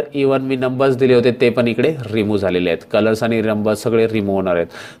 कलर इवन मी नंबर्स दिले होते ते पण इकडे रिमूव्ह झालेले आहेत. कलर्स आणि नंबर्स सगळे रिमूव्ह होणार आहेत.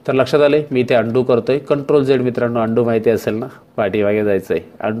 तर लक्षात आले, मी ते अंडू करतोय. कंट्रोल झेड मित्रांनो, अंडू माहिती असेल ना, पाठीमागे जायचं आहे.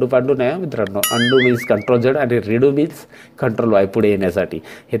 अंडू पांडू नाही मित्रांनो, अंडू मीन्स कंट्रोल झेड आणि रिडू मीन्स कंट्रोल वाय पुढे येण्यासाठी.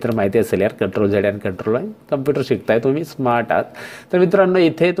 हे तर माहिती असेल यार, कंट्रोल झेड आणि कंट्रोल वाय. कम्प्युटर शिकताय तुम्ही, स्मार्ट आहात. तर मित्रांनो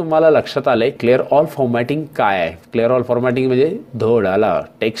इथे तुम्हाला लक्षात आलंय क्लिअर ऑल फॉर्मॅटिंग काय आहे. क्लिअर ऑल फॉर्मॅटिंग म्हणजे धोड आला,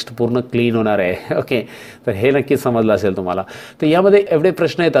 टेक्स्ट पूर्ण क्लीन होणार आहे. ओके, तर हे नक्की समजलं असेल तुम्हाला. तर यामध्ये एवढे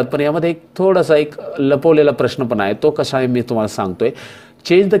प्रश्न येतात, पण यामध्ये एक थोडासा एक लपवलेला प्रश्न पण आहे. तो कसा आहे मी तुम्हाला सांगतोय.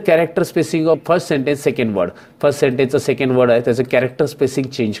 Change the character spacing of first sentence second word. First सेंटेन्सचं second word आहे त्याचं कॅरेक्टर स्पेसिंग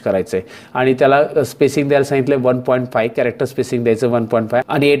चेंज करायचं आहे आणि त्याला स्पेसिंग द्यायला सांगितलं 1.5, कॅरेक्टर स्पेसिंग द्यायचं 1.5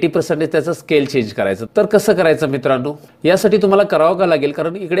 आणि 80% त्याचं स्केल चेंज करायचं. तर कसं करायचं मित्रांनो, यासाठी तुम्हाला करावं का लागेल,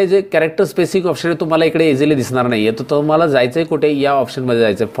 कारण इकडे जे कॅरेक्टर स्पेसिंग ऑप्शन आहे तुम्हाला इकडे इझिली दिसणार नाही आहे. तर तुम्हाला जायचं आहे कुठे, या ऑप्शनमध्ये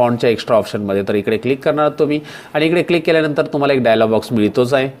जायचं आहे, फॉन्टच्या एक्स्ट्रा ऑप्शनमध्ये. तर इकडे क्लिक करणार तुम्ही आणि इकडे क्लिक केल्यानंतर तुम्हाला एक डायलॉग बॉक्स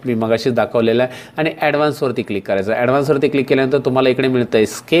मिळतोच आहे, मी मगाशीच दाखवलेला आहे. आणि ॲडव्हान्सवरती क्लिक करायचं. ॲडव्हान्सवरती क्लिक केल्यानंतर तुम्हाला इकडे मिळतं आहे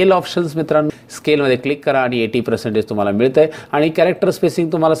स्केल ऑप्शन्स. मित्रांनो स्केलमध्ये क्लिक करा आणि 80% तुम्हाला मिळतं आहे. आणि कॅरेक्टर स्पेसिंग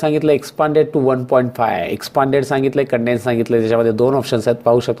तुम्हाला सांगितलं एक्सपांडेड टू 1.5. एक्सपांडेड सांगितलं, कंडेन्स सांगितलं. त्याच्यामध्ये दोन ऑप्शन्स आहेत,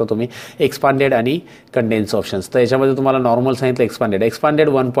 पाहू शकता तुम्ही, एक्सपांडेड आणि कंडेन्स ऑप्शन्स. तर याच्यामध्ये तुम्हाला नॉर्मल सांगितलं एक्सपांडेड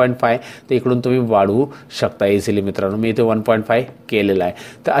 1.5. तर इकडून तुम्ही वाढवू शकता इझिली मित्रांनो. मी इथे 1.5 केलेलं आहे.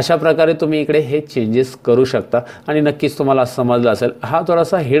 तर अशा प्रकारे तुम्ही इकडे हे चेंजेस करू शकता आणि नक्कीच तुम्हाला समजलं असेल. हा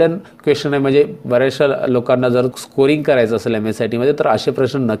थोडासा हिडन क्वेश्चन आहे, म्हणजे बऱ्याचशा लोकांना जर स्कोरिंग करायचं असेल MS-CIT मध्ये तर असे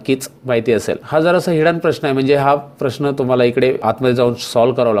प्रश्न नक्कीच माहिती असेल. हा जरासा हिडन प्रश्न आहे, म्हणजे हा प्रश्न तुम्हाला इकडे आतमध्ये जाऊन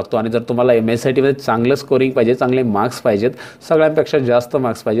सॉल्व्ह करावा लागतो. आणि जर तुम्हाला MS-CIT मध्ये चांगलं स्कोरिंग पाहिजे, चांगले मार्क्स पाहिजेत, सगळ्यांपेक्षा जास्त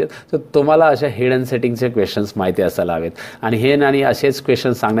मार्क्स पाहिजेत, तर तुम्हाला अशा हिडन सेटिंगचे क्वेश्चन्स माहिती असायला हवेत. आणि हे आणि असेच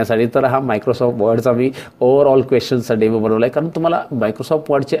क्वेश्चन सांगण्यासाठी तर हा मायक्रोसॉफ्ट वर्डचा मी ओव्हरऑल क्वेश्चनचा डेमो बनवला आहे, कारण तुम्हाला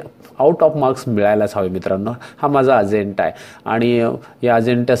मायक्रोसॉफ्ट वर्डचे आउट ऑफ मार्क्स मिळायलाच हवे मित्रांनो. हा माझा अजेंडा आहे आणि या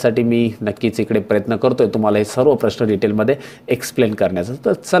अजेंड्यासाठी मी नक्कीच इकडे प्रयत्न करतोय तुम्हाला हे सर्व प्रश्न डिटेलमध्ये एक्सप्लेन करण्याचा.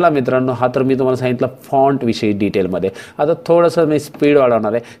 तर चला मित्रांनो, हा तर मी तुम्हाला सांगितलं फॉन्ट विषयी डिटेलमध्ये. आता थोडंसं मी स्पीड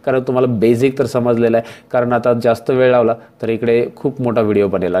वाढवणार आहे, कारण तुम्हाला बेसिक तर समजलेलं आहे. कारण आता जास्त वेळ लावला तर इकडे खूप मोठा व्हिडिओ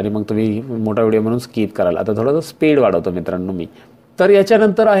बनेल आणि मग तुम्ही मोठा व्हिडिओ म्हणून स्किप कराल. आता थोडंसं स्पीड वाढवतो मित्रांनो मी. तर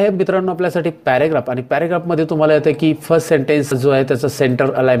याच्यानंतर आहे मित्रांनो आपल्यासाठी पॅरेग्राफ. आणि पॅरेग्राफमध्ये तुम्हाला येतं की फर्स्ट सेंटेन्स जो आहे त्याचं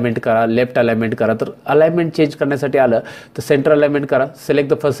सेंटर अलाइनमेंट करा, लेफ्ट अलाइनमेंट करा. तर अलाइनमेंट चेंज करण्यासाठी आलं तर सेंटर अलाइनमेंट करा, select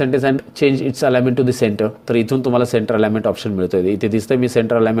the first sentence and change it's alignment to the centre. तर इथून तुम्हाला सेंटर अलाइनमेंट ऑप्शन मिळतो. इथे दिसतं मी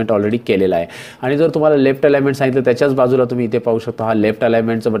सेंटर अलाइनमेंट ऑलरेडी केलेला आहे. आणि जर तुम्हाला लेफ्ट अलाइनमेंट सांगितलं त्याच्याच बाजूला तुम्ही इथे पाहू शकता हा लेफ्ट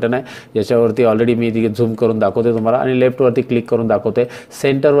अलाइनमेंटचं बटन आहे, ज्याच्यावरती ऑलरेडी मी इथे झूम करून दाखवते तुम्हाला आणि लेफ्टवरती क्लिक करून दाखवते.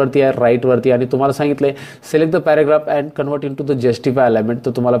 सेंटरवरती आहे, राईटवरती. आणि तुम्हाला सांगितलं select the paragraph and convert in to the justify alignment.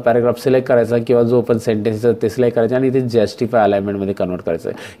 तर तुम्हाला पॅरेग्राफ सिलेक्ट करायचा किंवा जो पण सेंटेन्स ते सिलेक्ट करायचं आणि ते जस्टिफाय अलाइनमेंटमध्ये कन्वर्ट करायचं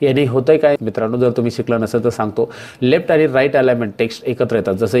आहे. याने होतंय काय मित्रांनो, जर तुम्ही शिकलं नसेल तर सांगतो, लेफ्ट आणि राईट अलाइनमेंट टेक्स्ट एकत्र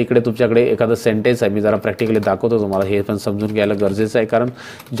येतात. जसं इकडे तुमच्याकडे एखादा सेंटेन्स आहे, मी जरा प्रॅक्टिकली दाखवतो तुम्हाला, हे पण समजून घ्यायला गरजेचं आहे कारण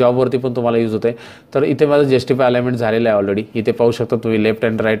जॉबवरती पण तुम्हाला यूज होते. तर इथे माझं जस्टिफाय अलाइनमेंट झालेलं आहे ऑलरेडी. इथे पाहू शकता तुम्ही लेफ्ट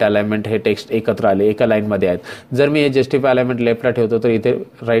अँड राईट अलाइनमेंट हे टेक्स्ट एकत्र आले, एका लाईनमध्ये आहेत. जर मी हे जस्टिफाय अलाइनमेंट लेफ्टला ठेवतो तर इथे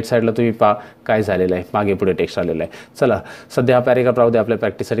राईट साईडला तुम्ही पहा काय झालेलं आहे, मागे पुढे टेक्स्ट आलेलं आहे. चला सध्या हा पॅरेग्राफ राहू दे, आपल्या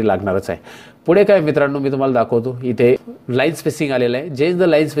प्रॅक्टिससाठी लागणारच आहे. पुढे काय मित्रांनो मी तुम्हाला दाखवतो. इथे लाईन स्पेसिंग आलेलं आहे, चेंज द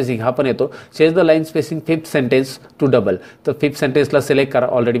लाईन स्पेसिंग हा पण येतो. Change the line spacing fifth sentence to double. तर फिफ्थ सेंटेन्सला सिलेक्ट करा,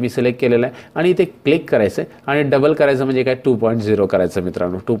 ऑलरेडी मी सिलेक्ट केलेलं आहे. आणि इथे क्लिक करायचं आणि डबल करायचं म्हणजे काय 2.0 करायचं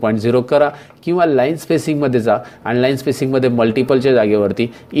मित्रांनो. 2.0 करा किंवा लाईन स्पेसिंगमध्ये जा आणि लाईन स्पेसिंगमध्ये मल्टिपलच्या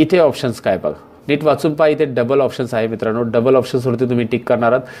जागेवरती इथे ऑप्शन्स काय बघा, नीट वाचून पहा. इथे डबल ऑप्शन्स आहे मित्रांनो. डबल ऑप्शन्सवरती तुम्ही टिक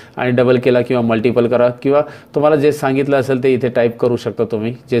करणार आहात आणि डबल केला किंवा मल्टिपल करा किंवा तुम्हाला जे सांगितलं असेल ते इथे टाईप करू शकता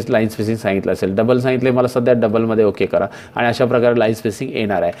तुम्ही, जे लाईन स्पेसिंग सांगितलं असेल. डबल सांगितले मला सध्या, डबलमध्ये ओके करा आणि अशा प्रकारे लाईन स्पेसिंग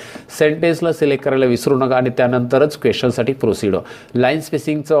येणार आहे. सेंटेन्सला सिलेक्ट करायला विसरू नका आणि त्यानंतरच क्वेश्चनसाठी प्रोसीड हो. लाईन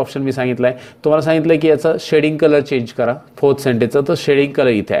स्पेसिंगचं ऑप्शन मी सांगितलं आहे, तुम्हाला सांगितलं की याचं शेडिंग कलर चेंज करा फोर्थ सेंटेन्सचं. तर शेडिंग कलर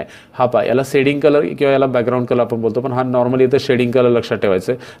इथे आहे, हा पहा, याला शेडिंग कलर किंवा याला बॅकग्राऊंड कलर आपण बोलतो, पण हा नॉर्मली इथं शेडिंग कलर लक्षात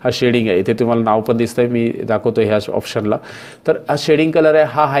ठेवायचं. हा शेडिंग आहे, इथे तुम्हाला नाव पण दिसतंय, मी दाखवतो ह्या ऑप्शनला. तर हा शेडिंग कलर आहे,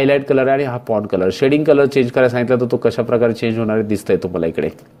 हा हायलाइट कलर आहे आणि हा font colour. Shading colour change करायला सांगितलं तर तो कशा प्रकारे चेंज होणार आहे दिसतंय तुम्हाला इकडे.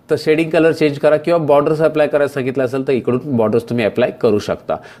 तर शेडिंग कलर चेंज करा किंवा बॉर्डर्स अप्लाय करायला सांगितलं असेल तर इकडून बॉर्डर्स तुम्ही अप्लाय करू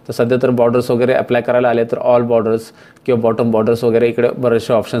शकता. तर सध्या तर बॉर्डर्स वगैरे अप्लाय करायला आले तर ऑल बॉर्डर्स किंवा बॉटम बॉर्डर्स वगैरे इकडे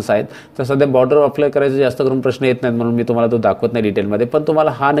बरेचसे ऑप्शन्स आहेत. तर सध्या बॉर्डर अप्लाय करायचे जास्त करून प्रश्न येत नाहीत म्हणून मी तुम्हाला तो दाखवत नाही डिटेलमध्ये, पण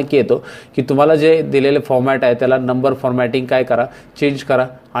तुम्हाला हा नक्की येतो की तुम्हाला जे दिलेले फॉर्मॅट आहे त्याला नंबर फॉर्मॅटिंग काय करा, चेंज करा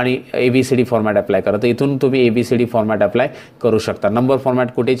आणि ABCD फॉर्मॅट अप्लाय करा. तर इथून तुम्ही ABCD फॉर्मॅट अप्लाय करू शकता. नंबर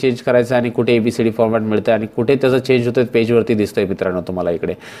फॉर्मॅट कुठे चेंज करायचं आणि कुठे ABCD फॉर्मॅट मिळतं आणि कुठे त्याचं चेंज होतं पेजवरती दिसतंय मित्रांनो तुम्हाला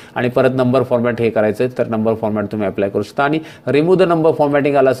इकडे. आणि परत नंबर फॉर्मॅट हे करायचं तर नंबर फॉर्मॅट तुम्ही अप्लाय करू शकता. आणि रिमूव्ह द नंबर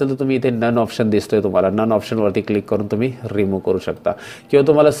फॉर्मॅटिंग आला असेल तर तुम्ही इथे नन ऑप्शन दिसतोय तुम्हाला, नन ऑप्शनवरती क्लिक करून तुम्ही रिमूव्ह करू शकता. किंवा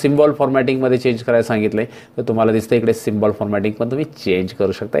तुम्हाला सिम्बॉल फॉर्मॅटिंगमध्ये चेंज करायला सांगितले तर तुम्हाला दिसतं इकडे सिम्बॉल फॉर्मॅटिंग पण तुम्ही चेंज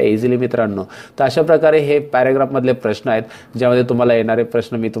करू शकता इझिली मित्रांनो. तर अशा प्रकारे हे पॅराग्राफमधले प्रश्न आहेत ज्यामध्ये तुम्हाला येणारे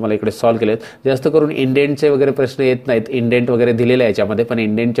प्रश्न मी तुम्हाला इकडे सॉल्व्ह केलेत. जास्त करून इंडेंटचे वगैरे प्रश्न येत नाहीत, इंडेंट वगैरे दिलेले आहे याच्यामध्ये पण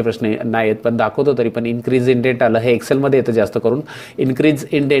इंडेंटचे प्रश्न नाही आहेत, पण दाखवतो तरी पण इन्क्रीज इंडेंट आलं हे एक्सेलमध्ये येतं जास्त करून. इन्क्रीज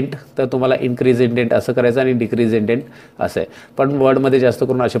इंडेंट तर तुम्हाला इन्क्रीज इंडेंट असं करायचं आणि डिक्रीज इंडेंट असं आहे, पण वर्डमध्ये जास्त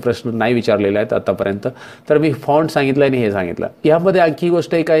करून असे प्रश्न नाही विचारलेले आहेत आतापर्यंत. तर मी फॉन्ट सांगितलं आणि हे सांगितलं. यामध्ये आणखी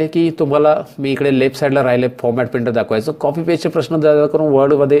गोष्ट एक आहे की तुम्हाला मी इकडे लेफ्ट साईडला राहिले फॉर्मॅट प्रिंटर दाखवायचं. कॉपी पेजचे प्रश्न जास्त करून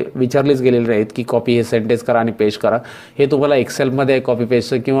वर्डमध्ये विचारलेच गेलेले नाहीत की कॉपी हे सेंटेन्स करा आणि पेस्ट करा. हे तुम्हाला एक्सेलमध्ये आहे कॉपी पेजचं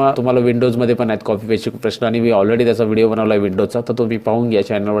किंवा तुम्हाला विंडोजमध्ये पण आहेत कॉपी पेजचे प्रश्न आणि मी ऑलरेडी त्याचा व्हिडिओ बनवला आहे विंडोजचा, तर तुम्ही पाहून घ्या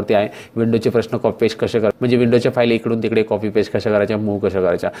चॅनलवरती आहे. विंडोचे प्रश्न कॉपी पेस्ट कसे करा म्हणजे विंडोच्या फाईल इकडून तिकडे कॉपी पेस्ट कशा करायच्या, मूव्ह कशा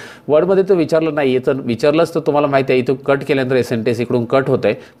करायच्या. वर्डमध्ये तर विचारलं नाही तर विचारलंच तर तुम्हाला माहिती आहे इथं कट केल्यानंतर हे सेंटेन्स इकडून कट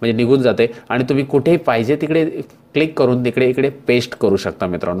होतंय म्हणजे निघून जाते आणि तुम्ही कुठेही पाहिजे तिकडे क्लिक करून इकडे पेस्ट करू शकता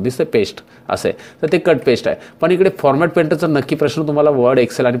मित्रांनो. दिसतं पेस्ट असे तर ते कट पेस्ट आहे. पण इकडे फॉर्मॅट पेंटरचा नक्की प्रश्न तुम्हाला वर्ड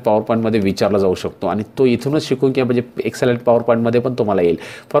एक्सेल आणि पॉवर पॉईंटमध्ये विचारला जाऊ शकतो आणि तो इथूनच शिकून किंवा म्हणजे एक्सेल आणि पॉवर पॉईंटमध्ये पण तुम्हाला येईल.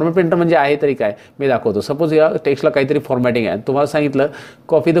 फॉर्मॅट पेंटर म्हणजे आहे तरी काय मी दाखवतो. सपोज या टेक्स्टला काहीतरी फॉर्मॅटिंग आहे, तुम्हाला सांगितलं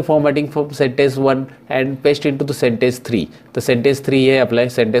copy the formatting from sentence 1 and paste in to the sentence 3. तर सेंटेन्स 3 हे आपलं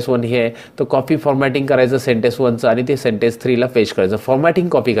सेंटेन्स 1 हे आहे, तर कॉपी फॉर्मॅटिंग करायचं सेंटेन्स 1चं आणि ते सेंटेन्स 3ला पेस्ट करायचं. फॉर्मॅटिंग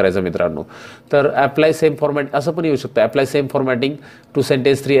कॉपी करायचं मित्रांनो. तर अप्लाय सेम फॉर्मॅट असं पण येऊ शकतं. Apply same formatting to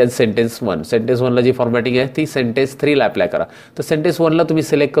sentence 3 as sentence 1. Sentence 1ला जी फॉर्मॅटिंग आहे ती सेंटेन्स 3ला अप्लाय करा. तर सेंटेन्स 1ला तुम्ही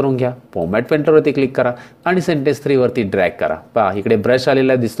सिलेक्ट करून घ्या, फॉर्मॅट पेंटरवरती क्लिक करा आणि सेंटेन्स 3वरती ड्रॅग करा. पहा इकडे ब्रश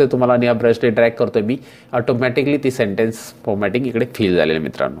आलेला दिसतोय तुम्हाला आणि या ब्रशने ड्रॅग करतोय मी, ऑटोमॅटिकली ती सेंटेन्स फॉर्मॅटिंग इकडे फिल झालेली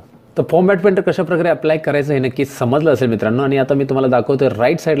मित्रांनो. तर फॉर्मॅट पेंटर कशा प्रकारे अप्लाय करायचं हे नक्की समजलं असेल मित्रांनो. आणि आता मी तुम्हाला दाखवतो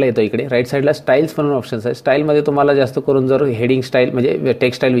राईट साईडला येतो. इकडे राईट साईडला स्टाईल्स म्हणून ऑप्शन्स आहे. स्टाईलमध्ये तुम्हाला जास्त करून जर हेडिंग स्टाईल म्हणजे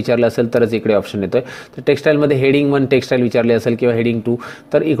टेक्स्ट स्टाईल विचारलं असेल तरच इकडे ऑप्शन येतोय. तर टेक्स्ट स्टाईलमध्ये हेडिंग 1 टेक्स्ट स्टाईल विचारली असेल किंवा हेडिंग 2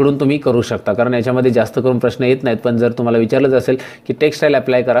 तर इकडून तुम्ही करू शकता, कारण याच्यामध्ये जास्त करून प्रश्न येत नाहीत. पण जर तुम्हाला विचारलंच असेल की टेक्स्ट स्टाईल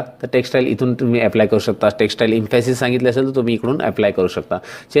अप्लाय करा तर टेक्स्ट स्टाईल इथून तुम्ही अप्लाय करू शकता. टेक्स्ट स्टाईल इम्फॅसिस सांगितले असेल तर तुम्ही इकडून अप्लाय करू शकता.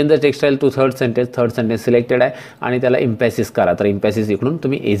 Change the text style to third sentence selected आहे आणि त्याला इम्फॅसिस करा, तर इम्फॅसिस इकडून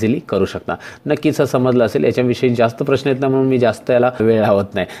तुम्ही इझिली करू शकता. नक्कीच समजलं असेल. याच्याविषयी जास्त प्रश्न येत नाही म्हणून मी जास्त याला वेळ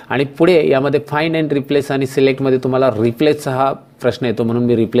लावत नाही. आणि पुढे यामध्ये फाइंड अँड रिप्लेस आणि सिलेक्टमध्ये तुम्हाला रिप्लेसचा हा प्रश्न येतो म्हणून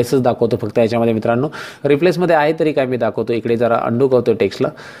मी रिप्लेसच दाखवतो फक्त याच्यामध्ये मित्रांनो. रिप्लेसमध्ये आहे तरी काय मी दाखवतो. इकडे जरा अंडू करतो टेक्स्टला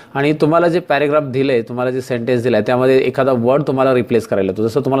आणि तुम्हाला जे पॅरेग्राफ दिलं आहे, तुम्हाला जे सेंटेन्स दिलं आहे त्यामध्ये एखादा वर्ड तुम्हाला रिप्लेस करायला येतो.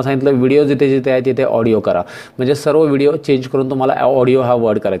 जसं तुम्हाला सांगितलं व्हिडिओ जिथे जिथे आहे तिथे ऑडिओ करा, म्हणजे सर्व व्हिडिओ चेंज करून तुम्हाला ऑडिओ हा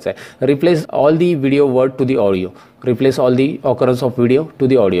वर्ड करायचा आहे. Replace all the video word to the audio. Replace all the occurrence of video to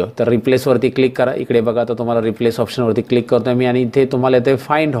the audio. तर रिप्लेसवरती क्लिक करा. इकडे बघा तर तुम्हाला रिप्लेस ऑप्शनवरती क्लिक करतो मी आणि इथे तुम्हाला येते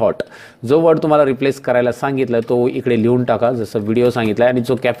फाइंड हॉट. जो वर्ड तुम्हाला रिप्लेस करायला सांगितलं तो इकडे लिहून टाका. जसं व्हिडिओ सांगितलं आहे आणि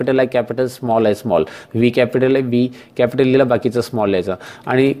जो कॅपिटल आहे कॅपिटल, स्मॉल आहे स्मॉल, व्ही कॅपिटल आहे व्ही कॅपिटल लिहिलं, बाकीचं स्मॉल लिहायचं.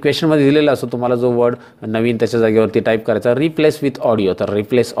 आणि क्वेश्चनमध्ये दिलेलं असं तुम्हाला जो वर्ड नवीन त्याच्या जागेवरती टाईप करायचा. रिप्लेस विथ ऑडिओ तर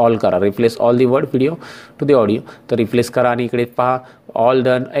रिप्लेस ऑल करा. Replace all the word video to the audio तर रिप्लेस करा आणि इकडे पहा ऑल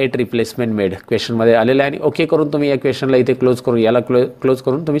डन 8 रिप्लेसमेंट मेड क्वेश्चनमध्ये आलेलं आहे आणि ओके करून तुम्ही या क्वेश्चनला इथे क्लोज करून याला क्लोज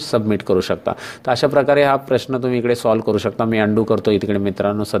करून तुम्ही सबमिट करू शकता. तर अशा प्रकारे हा प्रश्न तुम्ही इकडे सॉल्व्ह करू शकता. मी अंडू करतो इकडे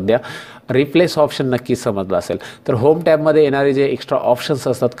मित्रांनो. सध्या रिप्लेस ऑप्शन नक्कीच समजलं असेल. तर होम टॅबमध्ये येणारे जे एक्स्ट्रा ऑप्शन्स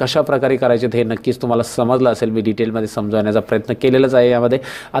असतात कशा प्रकारे करायचे हे नक्कीच तुम्हाला समजलं असेल. मी डिटेलमध्ये समजवण्याचा प्रयत्न केलेलाच आहे यामध्ये.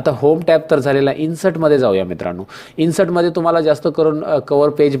 आता होम टॅब तर झालेला, इन्सर्टमध्ये जाऊया मित्रांनो. इन्सर्टमध्ये तुम्हाला जास्त करून कवर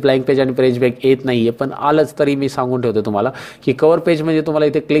पेज, ब्लँक पेज आणि पेज बॅक येत नाही आहे, पण आलंच तरी मी सांगून ठेवतो तुम्हाला की कवर पेज म्हणजे तुम्हाला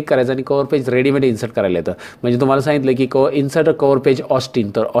इथे क्लिक करायचं आणि कवर पेज रेडीमेड इन्सर्ट करायला येतं. म्हणजे तुम्हाला सांगितलं की इन्सर्ट कवर पेज ऑस्टिन,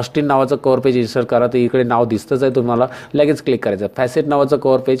 तर ऑस्टिन नावाचं कवर पेज इन्सर्ट करा. तर इकडे नाव दिसतंच आहे तुम्हाला, लगेच क्लिक करायचं. फॅसेट नावाचं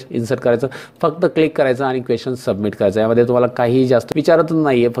कवर पेज इन्सर्ट करायचं, फक्त क्लिक करायचं आणि क्वेश्चन सबमिट करायचं. यामध्ये तुम्हाला काही जास्त विचारतच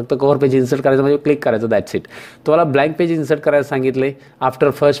नाही आहे, फक्त कवर पेज इन्सर्ट करायचं म्हणजे क्लिक करायचं, दॅट्स इट. तुम्हाला ब्लँक पेज इन्सर्ट करायला सांगितले after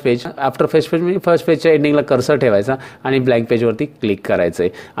first page. After first page म्हणजे फर्स्ट पेजच्या एंडिंगला कर्सर ठेवायचा आणि ब्लँक पेजवरती क्लिक करायचं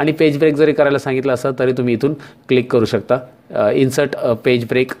आहे. आणि पेज ब्रेक जरी करायला सांगितलं असं तरी तुम्ही इथून क्लिक करू शकता इन्सर्ट पेज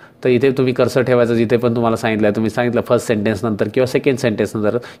ब्रेक, तर इथे तुम्ही कर्सर ठेवायचं जिथे पण तुम्हाला सांगितलं आहे. तुम्ही सांगितलं फर्स्ट सेंटेन्स नंतर किंवा सेकंड सेंटेन्स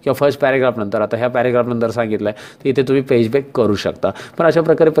नंतर किंवा फर्स्ट पॅरेग्राफ नंतर, आता ह्या पॅरेग्राफ नंतर सांगितलं आहे तर इथे तुम्ही पेज ब्रेक करू शकता. पण अशा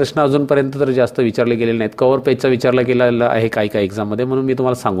प्रकारे प्रश्न अजूनपर्यंत तर जास्त विचारले गेलेले नाहीत. कव्हर पेजचा विचारला गेलेला आहे काही एक्झाममध्ये, म्हणून मी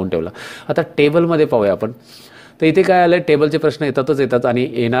तुम्हाला सांगून ठेवलं. आता टेबलमध्ये पाहूया आपण. तर इथे काय आलं आहे, टेबलचे प्रश्न येतात आणि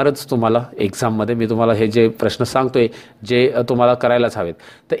येणारच तुम्हाला एक्झाममध्ये. मी तुम्हाला हे जे प्रश्न सांगतोय जे तुम्हाला करायलाच हवेत.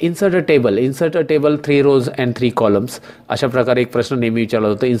 तर insert a table 3 rows and 3 columns, अशा प्रकारे एक प्रश्न नेहमी विचारला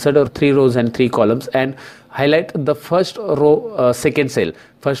होता. Insert 3 rows and 3 columns and highlight the first row second sale.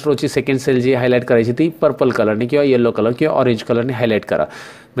 First रोची second sale G highlight करायची ती पर्पल कलरने किंवा येलो कलर किंवा ऑरेंज कलरने हायलाईट करा,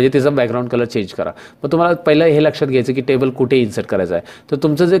 म्हणजे तिचा बॅकग्राऊंड कलर चेंज करा. मग तुम्हाला पहिलं हे लक्षात घ्यायचं की टेबल कुठे इन्सर्ट करायचा आहे. तर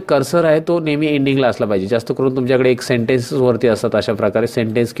तुमचं जे कर्सर आहे तो नेहमी एंडिंगला असला पाहिजे. जास्त करून तुमच्याकडे एक सेंटेन्सवरती असतात, अशा प्रकारे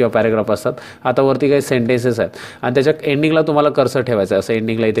सेंटेन्स किंवा पॅरेग्राफ असतात. आता वरती काही सेंटेन्सेस आहेत आणि त्याच्या एंडिंगला तुम्हाला कर्सर ठेवायचं आहे. असं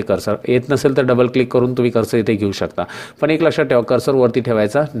एंडिंगला इथे कर्सर येत नसेल तर डबल क्लिक करून तुम्ही कर्सर इथे घेऊ शकता. पण एक लक्षात ठेवा, कर्सर वरती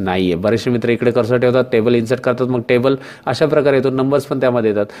ठेवायचा नाही आहे. बरेचसे मित्र इकडे कर्सर ठेवतात, टेबल इन्सर्ट करतात, मग टेबल अशा प्रकारे येतो, नंबर्स पण त्यामध्ये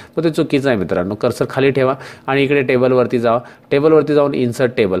येतात. पण ते चुकीचं आहे मित्रांनो. कर्सर खाली ठेवा आणि इकडे टेबलवरती जावा. टेबलवरती जाऊन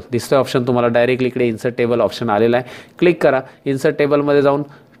इन्सर्ट टेबल दिसतोय ऑप्शन तुम्हाला, डायरेक्टली इकडे इन्सर्ट टेबल ऑप्शन आलेला आहे. क्लिक करा. इन्सर्ट टेबलमध्ये जाऊन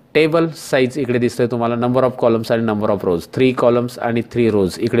टेबल साईज इकडे दिसतंय तुम्हाला, नंबर ऑफ कॉलम्स आणि नंबर ऑफ रोज, 3 columns आणि 3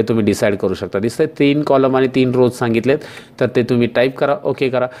 rows इकडे तुम्ही डिसाईड करू शकता. दिसतंय 3 column आणि 3 rows सांगितलेत, तर ते तुम्ही टाईप करा, ओके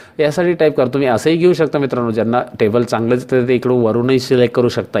करा. यासाठी टाईप करा. तुम्ही असंही घेऊ शकता मित्रांनो, ज्यांना टेबल चांगलंच तर ते इकडून वरूनही सिलेक्ट करू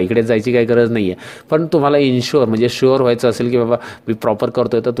शकता, इकडे जायची काही गरज नाही आहे. पण तुम्हाला इन्श्युअर म्हणजे शुअर व्हायचं असेल की बाबा मी प्रॉपर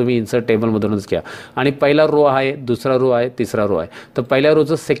करतोय, तर तुम्ही इन्सर्ट टेबलमधूनच घ्या. आणि पहिला रो आहे, दुसरा रो आहे, तिसरा रो आहे. तर पहिल्या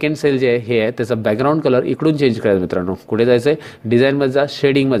रोचं सेकंड सेल जे आहे हे आहे, त्याचा बॅकग्राऊंड कलर इकडून चेंज करायचं मित्रांनो. कुठे जायचं आहे, डिझाईनमध्ये जा,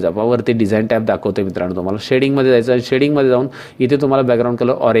 शेडिंगमध्ये जा. वरती डिझाईन टॅब दाखवते मित्रांनो तुम्हाला. शेडिंगमध्ये जायचं आणि शेडिंगमध्ये जाऊन इथे तुम्हाला बॅकग्राऊंड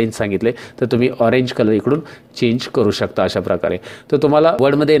कलर ऑरेंज सांगितले, तर तुम्ही ऑरेंज कलर इकडून चेंज करू शकता अशा प्रकारे. तर तुम्हाला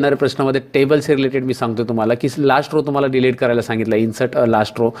वर्डमध्ये येणाऱ्या प्रश्नामध्ये टेबलशी रिलेटेड मी सांगतो तुम्हाला की लास्ट रो तुम्हाला डिलीट करायला सांगितलं, इन्सर्ट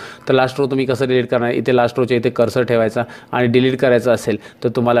लास्ट रो. तर लास्ट रो तुम्ही कसं डिलीट करणार, इथे लास्ट रोच्या इथे कर्सर ठेवायचा आणि डिलीट करायचं असेल तर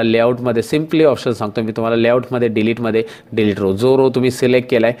तुम्हाला लेआउटमध्ये सिम्पली ऑप्शन सांगतो मी तुम्हाला. लेआउटमध्ये डिलीट रो, जो रो तुम्ही सिलेक्ट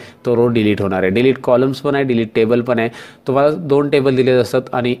केला आहे तो रो डिलीट होणार आहे. डिलीट कॉलम्स पण आहे, डिलीट टेबल पण आहे. तुम्हाला 2 टेबल दिले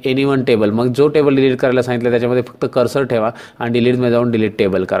असतात आणि एनी वन टेबल. मग जो टेबल डिलीट करायला सांगितलं त्याच्यामध्ये फक्त कर्सर ठेवा आणि डिलीटमध्ये जाऊन डिलीट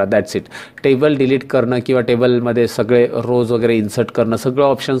टेबल करा, दॅट्स इट. टेबल डिलीट करणं किंवा टेबलमध्ये सगळे रोज वगैरे इन्सर्ट करणं सगळं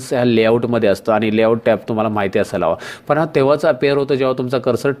ऑप्शन्स ह्या लेआउटमध्ये असतं आणि लेआउट टॅब तुम्हाला माहिती असायला हवा. पण हा तेव्हाच अपेअर होतं जेव्हा तुमचा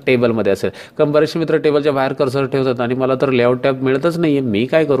कर्सर टेबलमध्ये असेल. कारण बरेचसे मित्र टेबलच्या बाहेर कर्सर ठेवतात आणि मला तर लेआउट टॅब मिळतच नाही आहे, मी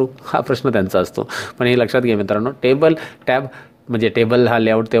काय करू, हा प्रश्न त्यांचा असतो. पण हे लक्षात घ्या मित्रांनो, टेबल टॅब म्हणजे टेबल हा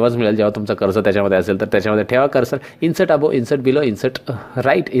लेआउट तेव्हाच मिळेल जेव्हा तुमचा कर्सर त्याच्यामध्ये असेल, तर त्याच्यामध्ये ठेवा कर्सर. इन्सर्ट अबो, insert below, insert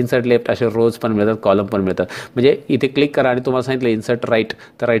right, insert left असे रोज पण मिळतात, कॉलम पण मिळतात. म्हणजे इथे क्लिक करा आणि तुम्हाला सांगितलं इन्सर्ट राईट,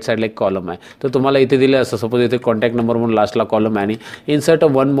 तर राईट साईडला एक कॉलम आहे. तर तुम्हाला इथे दिलं असं, सपोज इथे कॉन्टॅक्ट नंबर म्हणून लास्टला कॉलम आहे आणि insert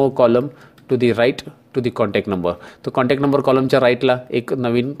 1 more column to the right to the contact number. तर कॉन्टॅक्ट नंबर कॉलमच्या राईटला एक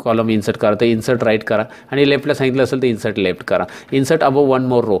नवीन कॉलम इन्सर्ट करा, तर इन्सर्ट राईट करा. आणि लेफ्टला सांगितलं असेल तर इन्सर्ट लेफ्ट करा. इन्सर्ट अबो 1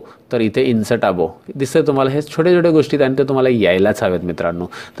 more row, तर इथे इन्सर्ट अबो दिसतं तुम्हाला. हे छोटे छोटे गोष्टी आणि ते तुम्हाला यायलाच हवेत मित्रांनो.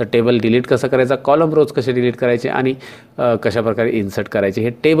 तर टेबल डिलीट कसं करायचा, कॉलम रोज कसे डिलीट करायचे आणि कशाप्रकारे इन्सर्ट करायचे, हे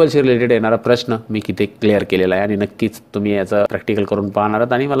टेबलशी रिलेटेड येणारा प्रश्न मी किती क्लिअर केलेला आहे आणि नक्कीच तुम्ही याचं प्रॅक्टिकल करून पाहणार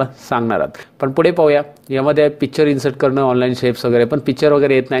आहात आणि मला सांगणार आहात. पण पुढे पाहूया. यामध्ये पिक्चर इन्सर्ट करणं, ऑनलाईन शेप्स वगैरे, पण पिक्चर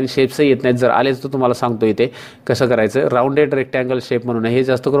वगैरे येत नाही आणि शेप्सही येत नाहीत. जर आलेच तर तुम्हाला सांगतो इथे कसं करायचं. राऊंडेड रेक्टँगल शेप म्हणून हे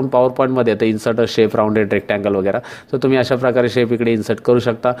जास्त करून पॉवर पॉईंटमध्ये येतं, इन्सर्ट शेप राऊंडेड रेक्टँगल वगैरे. तर तुम्ही अशा प्रकारे शेप इकडे इन्सर्ट करू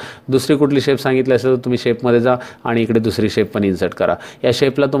शकता. दुसरी कुठली शेप सांगितली असेल तर तुम्ही शेपमध्ये जा आणि इकडे दुसरी शेप पण इन्सर्ट करा. या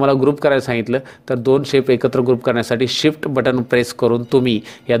शेपला तुम्हाला ग्रुप करायला सांगितलं तर 2 शेप एकत्र ग्रुप करण्यासाठी शिफ्ट बटन प्रेस करून तुम्ही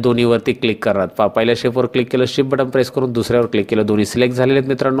या दोन्हीवरती क्लिक करणार. पहिल्या शेपवर क्लिक केलं, शिफ्ट बटन प्रेस करून दुसऱ्यावर क्लिक केलं, दोन्ही सिलेक्ट झालेले आहेत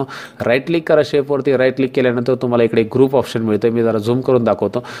मित्रांनो. राईट क्लिक करा शेपवरती, राईट क्लिक केल्यानंतर तुम्हाला इकडे ग्रुप ऑप्शन मिळतं. मी जरा झूम करून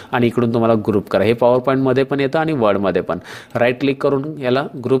दाखवतो आणि इकडून तुम्हाला ग्रुप करा. हे पॉवर पॉईंटमध्ये पण येतं आणि वर्डमध्ये पण. राईट क्लिक करून याला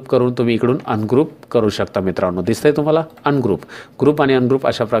ग्रुप करून तुम्ही इकडून अनग्रुप करू शकता मित्रांनो. दिसतंय तुम्हाला अनग्रुप, ग्रुप आणि अनग्रुप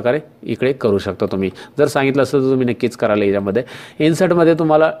अशा प्रकारे इकडे करू शकता तुम्ही. जर सांगितलं असतं तर तुम्ही नक्कीच कराल याच्यामध्ये. इन्सर्टमध्ये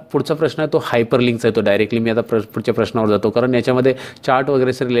तुम्हाला पुढचा प्रश्न आहे तो हायपरलिंकचा आहे. तो डायरेक्टली मी आता पुढच्या प्रश्नावर जातो, कारण याच्यामध्ये चार्ट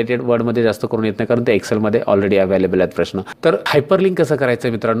वगैरे रिलेटेड वर्डमध्ये जास्त करून येत नाही, कारण ते एक्सेलमध्ये ऑलरेडी अवेलेबल आहेत प्रश्न. तर हायपरलिंक कसं करायचं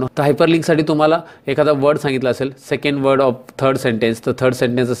आहे मित्रांनो. तर हायपरलिंकसाठी तुम्हाला एखादा वर्ड सांगितला असेल, second word of third sentence, तर थर्ड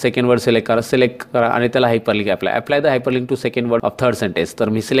सेंटेन्सचं सेकंड वर्ड सिलेक्ट करा आणि त्याला hyperlink apply the hyperlink to second word of third sentence. तर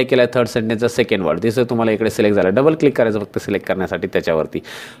मी सिलेक्ट केला आहे थर्ड सेंटेन्सचा सेकंड वर्ड, दिसतं तुम्हाला इकडे सिलेक्ट झाला. डबल क्लिक करायचं फक्त सिलेक्ट करण्यासाठी त्याच्यावरती.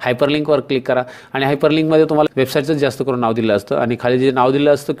 हायपरलिंकवर क्लिक करा आणि हायपरलिंकमध्ये तुम्हाला वेबसाईटचं जास्त करून नाव दिलं असतं आणि खाली जे नाव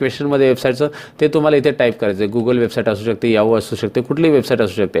दिलं असतं क्वेश्चनमध्ये वेबसाईटचं ते तुम्हाला इथे टाईप करायचं. गुगल वेबसाईट असू शकते, याहू असू शकते, कुठलीही वेबसाईट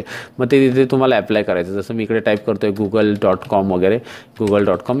असू शकते. मग ते तिथे तुम्हाला अप्लाय करायचं. जसं मी इकडे टाईप करतोय google.com वगैरे,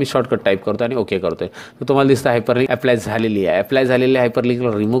 google.com मी शॉर्टकट टाईप करतो आणि ओके करतोय. तर तुम्हाला दिसतं हायपरलिंक अप्लाय झालेली आहे. अप्लाय झालेली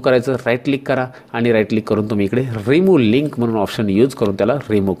हायपरलिंकला रिमूव्ह करायचं, राईट क्लिक करा आणि राईट क्लिक करून तुम्ही इकडे रिमूव्ह लिंक म्हणून ऑप्शन यूज करून त्याला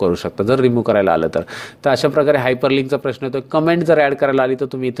रिमूव्ह करू शकता, जर रिमूव्ह करायला आलं तर अशा प्रकारे हायपरलिंकचा प्रश्न येतो. कमेंट जर ॲड करायला आली तर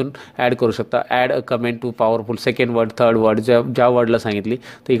तुम्ही इथून ॲड करू शकता. Add a comment to powerful second word, third word, ज्या वर्डला सांगितली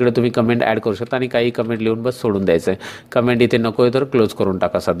तर इकडे तुम्ही कमेंट ॲड करू शकता आणि काही कमेंट लिहून बस सोडून द्यायचं आहे. कमेंट इथे नको आहे तर क्लोज करून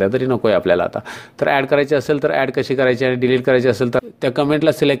टाका, सध्या तरी नको आहे आपल्याला आता. तर ॲड करायची असेल तर ॲड कशी करायची आणि डिलीट करायची असेल तर त्या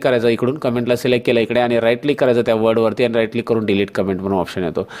कमेंटला सिलेक्ट करायचं, इकडून कमेंटला सिलेक्ट केलं इकडे आणि राईट क्लिक करायचं त्या वर्डवरती आणि राईट क्लिक करून डिलीट कमेंट म्हणून ऑप्शन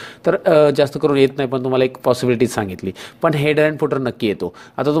येतो. तर जास्त करून येत नाही, पण तुम्हाला एक पॉसिबिलिटी सांगितली. पण हेडर अँड फुटर नक्की येतो.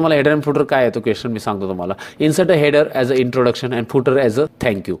 आता तुम्हाला हेडर अँड फुटर काय येतो क्वेश्चन मी सांगतो तुम्हाला. Insert a header as a introduction and footer as a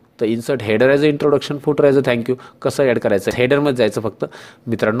thank you. तर insert header as a introduction, footer as a thank you कसं ॲड करायचं. हेडरमध्ये जायचं फक्त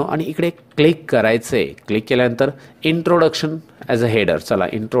मित्रांनो आणि इकडे क्लिक करायचं आहे. क्लिक केल्यानंतर इंट्रोडक्शन ॲज अ हेडर, चला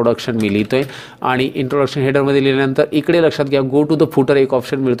इंट्रोडक्शन मी लिहितोय आणि इंट्रोडक्शन हेडरमध्ये लिहिल्यानंतर इकडे लक्षात घ्या गो टू द फुटर एक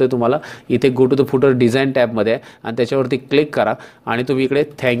ऑप्शन मिळतोय तुम्हाला. इथे go to the footer design टॅबमध्ये आहे आणि त्याच्यावरती क्लिक करा आणि तुम्ही इकडे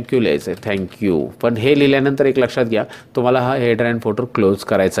थँक्यू लिहायचं आहे, थँक्यू. पण हे लिहिल्यानंतर एक लक्षात घ्या तुम्हाला हा हेडर अँड फुटर क्लोज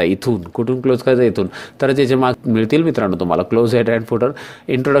करायचा आहे. इथून कुठून क्लोज करायचं, इथून. तर जे मार्क मिळतील मित्रांनो तुम्हाला close header and footer,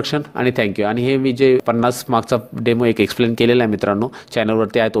 introduction आणि थँक्यू. आणि हे मी जे 50 मार्कचा डेमो एक एक्सप्लेन केलेला आहे मित्रांनो,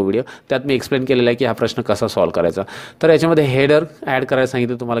 चॅनलवरती आहे तो व्हिडिओ, त्यात मी एक्सप्लेन केलेला आहे की हा प्रश्न कसा सॉल्व्ह करायचा. तर याच्यामध्ये हेडर ॲड करायला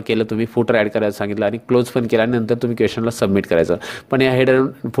सांगितलं तुम्हाला, केलं तुम्ही. फुटर ॲड करायला सांगितलं आणि क्लोज पण केला आणि नंतर तुम्ही क्वेश्चनला सबमिट करायचं. पण या हेडर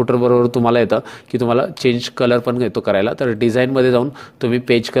फुटर बरोबर तुम्हाला येतं की तुम्हाला चेंज कलर पण येतो करायला. तर डिझाईनमध्ये जाऊन तुम्ही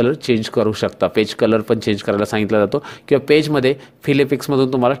पेज कलर चेंज करू शकता. पेज कलर पण चेंज करायला सांगितला जातो किंवा पेजमध्ये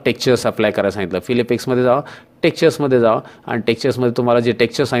फिलिपिक्समधून तुम्हाला टेक्स्चर्स अप्लाय करायला सांगितलं. फिलिपिक्समध्ये जावा, टेक्स्चर्समध्ये जावा आणि टेक्स्चर्समध्ये तुम्हाला जे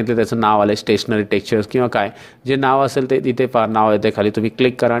टेक्स्चर सांगितलं त्याचं नाव आलं, स्टेशनरी टेक्स्चर्स किंवा काय जे नाव असेल ते तिथे नाव येते खाली, तुम्ही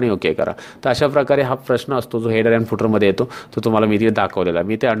क्लिक करा आणि ओके करा. तर अशा प्रकारे हा प्रश्न असतो जो हेडर अँड फुटरमध्ये येतो, तो तुम्हाला मी इथे दाखवलेला.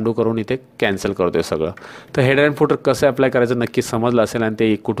 मी ते अंडू करून इथे कॅन्सल करतोय सगळं. तर हेडर अँड फुटर कसं अप्लाय करायचं नक्की समजलं असेल आणि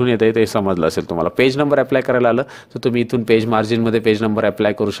ते कुठून येतं ते समजलं असेल तुम्हाला. पेज नंबर अप्लाय करायला आलं तर तुम्ही इथून पेज मार्जिनमध्ये पेज नंबर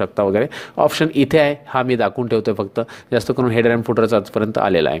अप्लाय करू शकता वगैरे. ऑप्शन इथे आहे, हा मी दाखवून ठेवतोय फक्त. जास्त करून हेडर अँड फुटरचा आजपर्यंत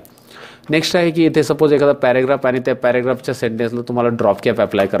आलेला आहे. नेक्स्ट आहे की इथे सपोज एखादा पॅरेग्राफ आणि त्या पॅरेग्राफच्या सेंटेन्सला तुम्हाला ड्रॉप कॅप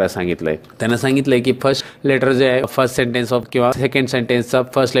अप्लाय करायला सांगितलं आहे. त्यांना सांगितलं आहे की फर्स्ट लेटर जे आहे, फर्स्ट सेंटेन्स ऑफ किंवा सेकंड सेंटेन्सचा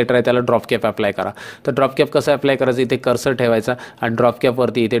फर्स्ट लेटर आहे त्याला ड्रॉप कॅप अप्लाय करा. तर ड्रॉप कॅप कसं अप्लाय करायचं, इथे कर्सर ठेवायचा आणि ड्रॉप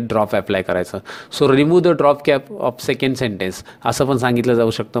कॅपवरती इथे ड्रॉप अप्लाय करायचं. So remove the drop cap of second sentence असं पण सांगितलं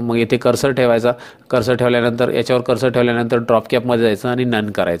जाऊ शकतं. मग इथे कर्सर ठेवायचा. कर्सर ठेवल्यानंतर याच्यावर कर्सर ठेवल्यानंतर ड्रॉप कॅपमध्ये जायचं आणि नन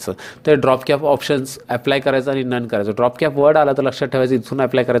करायचं. तर ड्रॉप कॅप ऑप्शन्स अप्लाय करायचं आणि नन करायचं. ड्रॉप कॅप वर्ड आला तर लक्षात ठेवायचं इथून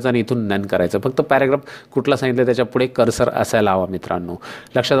अप्लाय करायचं आणि इथून नन करायचं. फक्त पॅराग्राफ कुठला सांगितलं त्याच्या पुढे कर्सर असायला हवा मित्रांनो.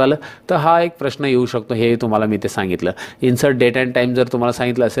 लक्षात आलं. तर हा एक प्रश्न येऊ शकतो, हे तुम्हाला मी ते सांगितलं. इन्सर्ट डेट अँड टाईम जर तुम्हाला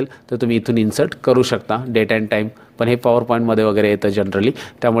सांगितलं असेल तर तुम्ही इथून इन्सर्ट करू शकता डेट अँड टाईम, पण हे पॉवर पॉईंटमध्ये वगैरे येतं जनरली,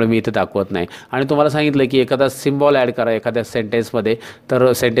 त्यामुळे मी इथे दाखवत नाही. आणि तुम्हाला सांगितलं की एखादा सिम्बॉल ॲड करा एखाद्या सेंटेन्समध्ये,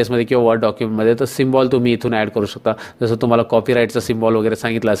 तर सेंटेन्समध्ये किंवा वर्ड डॉक्युमेंटमध्ये, तर सिम्बॉल तुम्ही इथून ॲड करू शकता. जसं तुम्हाला कॉपीराईटचा सिम्बॉल वगैरे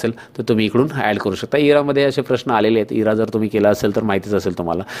सांगितलं असेल तर तुम्ही इकडून ॲड करू शकता. इरामध्ये असे प्रश्न आलेले आहेत. इरा जर तुम्ही केला असेल तर माहितीच असेल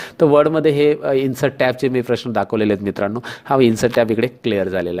तुम्हाला. तर वर्डमध्ये हे इन्सर्ट टॅबचे मी प्रश्न दाखवलेले आहेत मित्रांनो. हा इन्सर्ट टॅब इकडे क्लिअर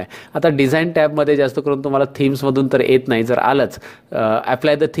झालेला आहे. आता डिझाईन टॅबमध्ये जास्त करून तुम्हाला थीम्समधून तर येत नाही. जर आलंच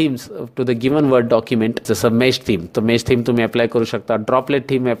apply the themes to the given word document, जसं मेश थीम, तर मेश थीम तुम्ही अप्लाय करू शकता. ड्रॉपलेट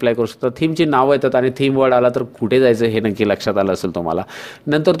थीम अप्लाय करू शकता. थीमची नावं येतात आणि थीम वर्ड आला तर कुठे जायचं हे नक्की लक्षात आलं असेल तुम्हाला.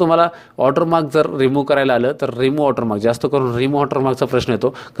 नंतर तुम्हाला वॉटरमार्क जर रिमूव्ह करायला आलं तर रिमूव्ह वॉटरमार्क, जास्त करून रिमूव्ह वॉटरमार्कचा प्रश्न येतो.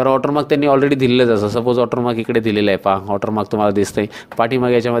 कारण वॉटरमार्क त्यांनी ऑलरेडी दिलेलंच असं. सपोज वॉटरमार्क इकडे दिलेलं आहे, पहा वॉटरमार्क तुम्हाला दिसतंय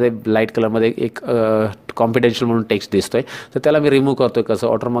पाठीमागे, याच्यामध्ये लाईट कलरमध्ये एक कॉन्फिडेन्शियल म्हणून टेक्स्ट दिसतोय. तर त्याला मी रिमूव्ह करतोय. कसं,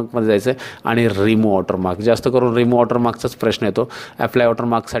 वॉटरमार्कमध्ये जायचं आणि रिमूव्ह वॉटरमार्क. जास्त करून रिमूव्ह वॉटरमार्कचाच प्रश्न येतो. अप्लाय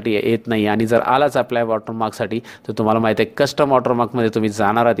वॉटरमार्कसाठी येत नाही. आणि जर आलाच अप्लाय वॉटरमार्कसाठी तर तुम्हाला माहिती आहे कस्टम वॉटरमार्कमध्ये तुम्ही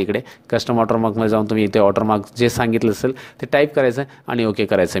जाणार आहात. इकडे कस्टम वॉटरमार्कमध्ये जाऊन तुम्ही इथे वॉटरमार्क जे सांगितलं असेल ते टाईप करायचं आणि ओके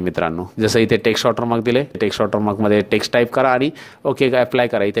करायचं आहे मित्रांनो. जसं इथे टेक्स्ट वॉटरमार्क दिले, टेक्स्ट वॉटरमार्कमध्ये टेक्स्ट टाईप करा आणि ओके अप्लाय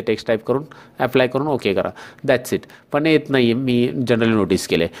करा. इथे टेक्स्ट टाईप करून अप्लाय करून ओके करा. That's it. पण येत नाही, मी जनरली नोटीस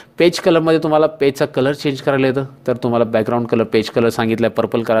केलं आहे. पेज कलरमध्ये तुम्हाला पेजचा कलर चेंज करायला येतं. तर तुम्हाला बॅकग्राऊंड कलर, पेज कलर सांगितलं आहे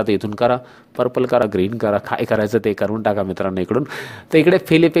पर्पल करा, तर इथून करा पर्पल करा, ग्रीन करा, काय करायचं ते करून टाका मित्रांनो इकडून. तर इकडे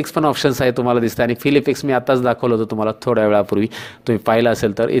फिलिपिक्स पण ऑप्शन्स आहे तुम्हाला दिसतं. आणि फिलिपिक्स मी आताच दाखवलं होतं तुम्हाला थोड्या वेळापूर्वी, तुम्ही पाहिलं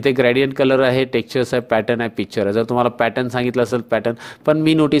असेल तर. इथे ग्रेडियंट कलर आहे, टेक्स्चर्स आहे, पॅटर्न आहे, पिक्चर आहे. जर तुम्हाला पॅटर्न सांगितलं असेल पॅटर्न, पण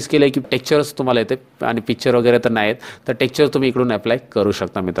मी नोटीस केलं आहे की टेक्स्चर्स तुम्हाला येते आणि पिक्चर वगैरे तर नाही आहेत. तर टेक्स्चर तुम्ही इकडून अप्लाय करू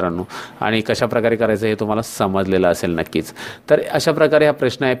शकता मित्रांनो. आणि कशा प्रकारे करायचं हे तुम्हाला समजलेलं असेल नक्कीच. तर अशा प्रकारे हा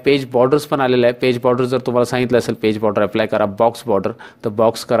प्रश्न आहे. पेज बॉर्डर्स पण आलेला आहे. पेज बॉर्डर जर तुम्हाला सांगितलं असेल पेज बॉर्डर अप्लाय करा, बॉक्स बॉर्डर तर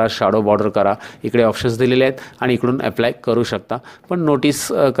बॉक्स करा, शॅडो बॉर्डर करा. इकडे ऑप्शन्स दिलेले आहेत आणि इकडून अप्लाय करू शकता. पण नोटीस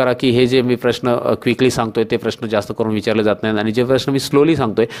करा की हे जे मी प्रश्न क्विकली सांगतोय ते प्रश्न प्रश्न जास्त करून विचारले जात नाहीत आणि जे प्रश्न मी स्लोली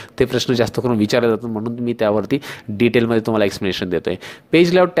सांगतोय ते प्रश्न जास्त करून विचारले जातात, म्हणून मी त्यावरती डिटेलमध्ये तुम्हाला एक्सप्लेनेशन देतोय.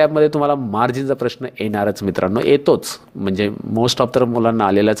 पेज लेआउट टॅबमध्ये तुम्हाला मार्जिनचा प्रश्न येणारच मित्रांनो, येतोच, म्हणजे मोस्ट ऑफ तर मुलांना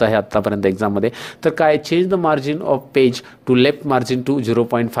आलेलाच आहे आत्तापर्यंत एक्झाममध्ये. तर काय, change the margin of page to left margin to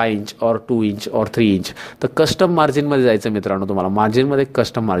 0.5 inch और 2 इंच और 3 इंच. तर कस्टम मार्जिनमध्ये जायचं मित्रांनो तुम्हाला. मार्जिनमध्ये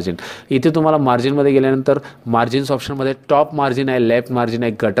कस्टम मार्जिन, इथे तुम्हाला मार्जिनमध्ये गेल्यानंतर मार्जिन्स ऑप्शनमध्ये टॉप मार्जिन आहे, लेफ्ट मार्जिन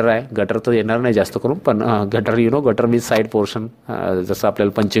आहे, गटर आहे. गटर तर येणार नाही जास्त करून, पण gutter gutter means side portion, जसं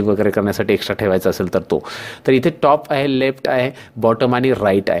आपल्याला पंचिंग वगैरे करण्यासाठी एक्स्ट्रा ठेवायचं असेल तर तो. तर इथे टॉप आहे, लेफ्ट आहे, बॉटम आणि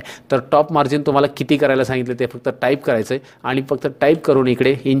राईट आहे. तर टॉप मार्जिन तुम्हाला किती करायला सांगितलं ते फक्त टाईप करायचं आहे आणि फक्त टाईप करून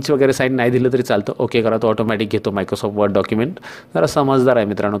इकडे इंच वगैरे साईन नाही दिलं तरी चालतं, ओके करा. तो ऑटोमॅटिक घेतो मायक्रोसॉफ्ट वर्ड डॉक्युमेंट. जरा समजदार आहे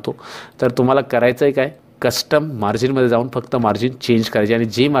मित्रांनो तो. तर तुम्हाला करायचं आहे काय, कस्टम मार्जिनमध्ये जाऊन फक्त मार्जिन चेंज करायची आणि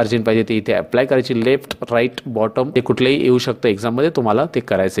जे मार्जिन पाहिजे ते इथे अप्लाय करायची. लेफ्ट, राईट, बॉटम ते कुठलेही येऊ शकतं एक्झाममध्ये, तुम्हाला ते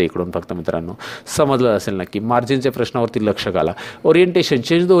करायचं इकडून फक्त मित्रांनो. समजलं असेल नक्की. मार्जिनच्या प्रश्नावरती लक्ष घाला. Orientation,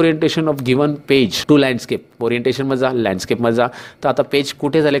 change the orientation of given page to landscape. ओरिएंटेशनमध्ये जा, लँडस्केपमध्ये जा. तर आता पेज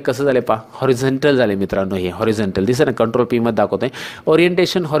कुठे झाले, कसं झाले पहा, हॉरिझॉन्टल झाले मित्रांनो. हे हॉरिझॉन्टल दिसतं ना, कंट्रोल पी मध्ये दाखवतोय.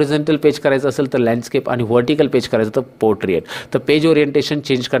 ओरिएंटेशन हॉरिझॉन्टल पेज करायचं असेल तर लँडस्केप आणि व्हर्टिकल पेज करायचं तर पोर्ट्रेट. तर पेज ओरिएंटेशन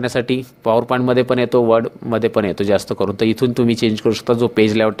चेंज करण्यासाठी पॉवर पॉईंटमध्ये पण येतो, वर्ड मध्ये पण येतो जास्त करून. तर इथून तुम्ही चेंज करू शकता. जो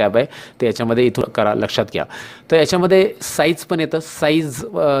पेज लेआउट टॅब आहे ते याच्यामध्ये इथून करा, लक्षात घ्या. तर याच्यामध्ये साईज पण येतं, साईज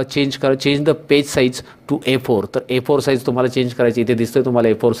चेंज करा. Change the page size to A4. तर A4 साईज तुम्हाला चेंज करायची. इथे दिसतोय तुम्हाला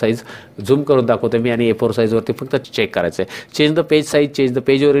A4 साईज, झूम करून दाखवतो मी, आणि A4 साईजवरती फक्त चेक करायचं आहे. Change the page size, change the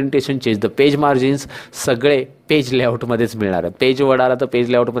page orientation, change the page margins, सगळे पेज लेआउटमध्येच मिळणार आहे. पेज वर्ड आला तर पेज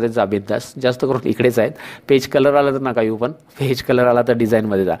लेआउटमध्ये जा बिंदास, जास्त करून इकडेच आहेत. पेज कलर आला तर नका येऊ, पण पेज कलर आला तर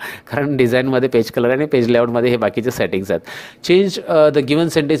डिझाईनमध्ये जा, कारण डिझाईनमध्ये पेज कलर आणि पेज लेआउटमध्ये हे बाकीचे सेटिंग्स आहेत. Change the given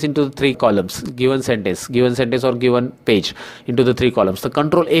sentence into the 3 columns. Given sentence और given page into the 3 columns. तर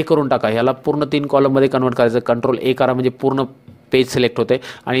कंट्रोल A करून टाका, ह्याला पूर्ण 3 कॉलममध्ये कन्वर्ट करायचं. कंट्रोल A करा म्हणजे पूर्ण पेज सिलेक्ट होते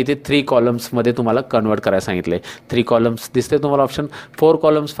आणि इथे 3 कॉलम्समध्ये तुम्हाला कन्वर्ट करायला सांगितले. 3 कॉलम्स दिसते तुम्हाला ऑप्शन. 4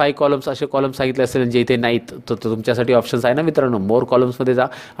 कॉलम्स, 5 कॉलम्स असे कॉलम्स सांगितले असेल, जे इथे नाहीत तर तुमच्यासाठी ऑप्शन्स आहे ना मित्रांनो. मोर कॉलम्समध्ये जा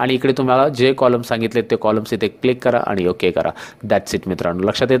आणि इकडे तुम्हाला जे कॉलम्स सांगितले ते कॉलम्स इथे क्लिक करा आणि ओके करा. दॅट्स इट मित्रांनो.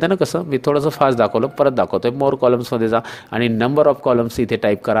 लक्षात येतं ना कसं, मी थोडंसं फास्ट दाखवलं, परत दाखवतोय. मोर कॉलम्समध्ये जा आणि नंबर ऑफ कॉलम्स इथे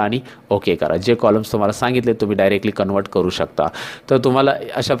टाईप करा आणि ओके करा. जे कॉलम्स तुम्हाला सांगितले तुम्ही डायरेक्टली कन्वर्ट करू शकता. तर तुम्हाला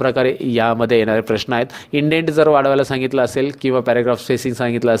अशा प्रकारे यामध्ये येणारे प्रश्न आहेत. इंडेंट जर वाढवायला सांगितलं असेल किंवा पॅराग्राफ स्पेसिंग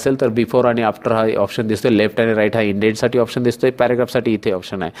सांगितलं असेल तर बिफोर आणि आफ्टर हा ऑप्शन दिसतोय. लेफ्ट आणि राईट हा इंडेंटसाठी ऑप्शन दिसतोय. पॅराग्राफसाठी इथे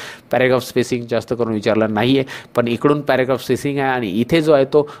ऑप्शन आहे. पॅराग्राफ स्पेसिंग जास्त करून विचारला नाही आहे, पण इकडून पॅराग्राफ स्पेसिंग आहे आणि इथे जो आहे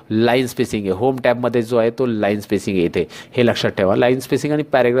तो लाईन स्पेसिंग आहे. होम टॅबमध्ये जो आहे तो लाईन स्पेसिंग आहे इथे, हे लक्षात ठेवा. लाईन स्पेसिंग आणि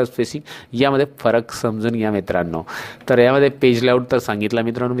पॅराग्राफ स्पेसिंग यामध्ये फरक समजून घ्या मित्रांनो. तर यामध्ये पेज लेआउट तर सांगितला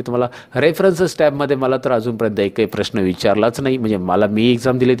मित्रांनो मी तुम्हाला. रेफरन्सेस टॅबमध्ये मला तर अजूनपर्यंत एकही प्रश्न विचारलाच नाही, म्हणजे मी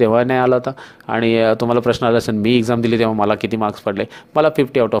एक्झाम दिली तेव्हा नाही आला होता. आणि तुम्हाला प्रश्न आला असेल मी एक्झाम दिली तेव्हा मला किती मार्क्स पडले, मला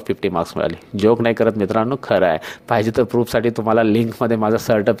 50 आउट ऑफ 50 मार्क्स मिळाले. जोक नाही करत मित्रांनो, खरं आहे. पाहिजे तर प्रूफसाठी तुम्हाला लिंकमध्ये माझं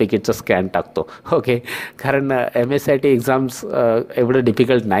सर्टिफिकेटचं स्कॅन टाकतो, ओके. कारण MSCIT एक्झाम्स एवढं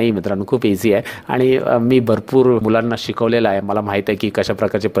डिफिकल्ट नाही मित्रांनो, खूप इझी आहे. आणि मी भरपूर मुलांना शिकवलेलं आहे. मला माहीत आहे की कशा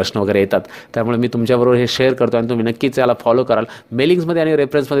प्रकारचे प्रश्न वगैरे येतात, त्यामुळे मी तुमच्याबरोबर हे शेअर करतो आणि तुम्ही नक्कीच याला फॉलो कराल. मेलिंग्समध्ये आणि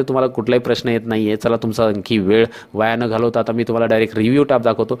रेफरन्समध्ये तुम्हाला कुठलाही प्रश्न येत नाही आहे. चला तुमचा आणखी वेळ वाया न घालवता आता मी तुम्हाला डायरेक्ट रिव्ह्यू टॅब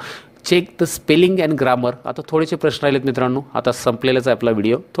दाखवतो. Check the spelling and grammar. आता थोडेसे प्रश्न राहिलेत मित्रांनो, आता संपलेलाच आहे आपला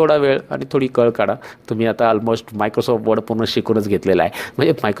व्हिडिओ. थोडा वेळ आणि थोडी कळ काढा. तुम्ही आता ऑलमोस्ट मायक्रोसॉफ्ट वर्ड पूर्ण शिकूनच घेतलेला आहे,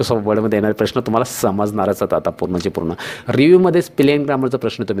 म्हणजे मायक्रोसॉफ्ट वर्डमध्ये येणारे प्रश्न तुम्हाला समजणारच आता पूर्णचे पूर्ण. रिव्ह्यूमध्ये स्पेलिंग अँड ग्रामरचा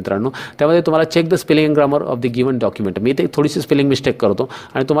प्रश्न होतो मित्रांनो. त्यामध्ये तुम्हाला check the spelling and grammar of the given document. मी ते थोडीशी स्पेलिंग मिस्टेक करतो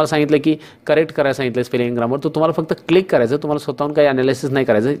आणि तुम्हाला सांगितलं की करेक्ट करायला सांगितलं स्पेलिंग अँड ग्रामर. तर तुम्हाला फक्त क्लिक करायचं, तुम्हाला स्वतःहून काही अनालिसिस नाही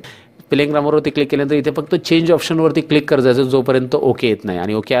करायचं. स्पेलिंग ग्रामरवरती क्लिक केल्यानंतर इथे फक्त चेंज ऑप्शनवरती क्लिक करायचं जोपर्यंत ओके येत नाही,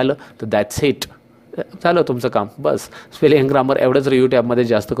 आणि ओके आलं तर दॅट्स इट, झालं तुमचं काम बस. स्पेलिंग ग्रामर एवढंच रिव्ह्यू टॅबमध्ये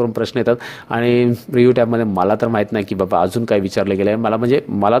जास्त करून प्रश्न येतात. आणि रिव्ह्यू टॅबमध्ये मला तर माहीत नाही की बाबा अजून काय विचारलं गेलं आहे.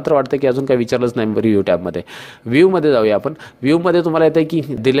 मला तर वाटतं की अजून काही विचारलंच नाही रिव्ह्यू टॅबमध्ये. व्ह्यूमध्ये जाऊया आपण. व्ह्यूमध्ये तुम्हाला येतं की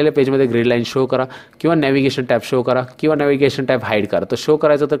दिलेल्या पेजमध्ये ग्रीड लाईन शो करा किंवा नॅव्हिगेशन टॅब शो करा किंवा नॅव्हिगेशन टॅब हाईड करा. तर शो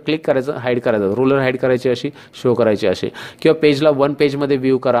करायचं तर क्लिक करायचं, हाईड करायचं, रुलर हाईड करायची अशी, शो करायची अशी. किंवा पेजला 1 पेजमध्ये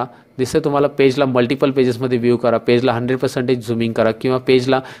व्ह्यू करा, दिसतं तुम्हाला. पेजला मल्टिपल पेजेसमध्ये व्ह्यू करा. पेजला 100% झूमिंग करा किंवा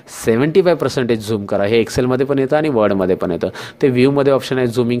पेजला 75% झूम करा. हे एक्सेलमध्ये पण येतं आणि वर्डमध्ये पण येतं. ते व्ह्यूमध्ये ऑप्शन आहे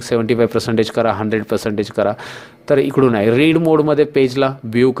झूमिंग 75% करा, 100% करा. तर इकडून आहे रीड मोडमध्ये पेजला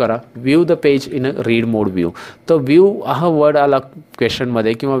व्ह्यू करा, view the page in a read mode view. तर व्ह्यू हा वर्ड आला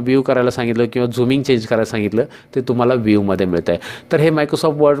क्वेश्चनमध्ये किंवा व्ह्यू करायला सांगितलं किंवा झूमिंग चेंज करायला सांगितलं ते तुम्हाला व्ह्यूमध्ये मिळतं आहे. तर हे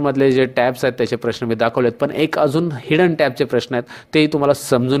मायक्रोसॉफ्ट वर्डमधले जे टॅब्स आहेत त्याचे प्रश्न मी दाखवलेत, पण एक अजून हिडन टॅबचे प्रश्न आहेत तेही तुम्हाला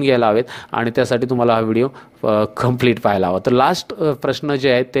समजून घ्यायला हवेत आणि त्यासाठी तुम्हाला हा व्हिडिओ कंप्लीट पाहायला हवा. तर लास्ट प्रश्न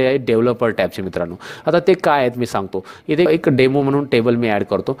जे आहेत ते आहे डेव्हलपर टॅबचे मित्रांनो. आता ते काय आहेत मी सांगतो. इथे एक डेमो म्हणून टेबल मी ॲड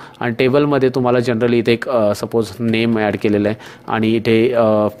करतो आणि टेबलमध्ये तुम्हाला जनरली इथे एक सपोज नेम ॲड केलेलं आहे आणि इथे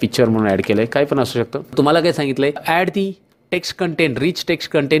पिक्चर म्हणून ॲड केलं आहे, काय पण असू शकतं. तुम्हाला काय सांगितलं आहे, add the text content, rich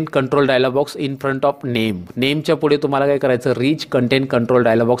text content control dialogue box in front of name. नेमच्या पुढे तुम्हाला काय करायचं, rich content control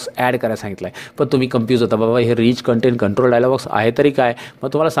dialogue box add करायला सांगितलं आहे. पण तुम्ही कन्फ्यूज होता, बाबा हे rich content control dialogue box आहे तरी काय.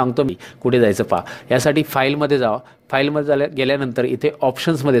 मग तुम्हाला सांगतो मी कुठे जायचं पहा. यासाठी फाईलमध्ये जावा. फाईलमध्ये गेल्यानंतर इथे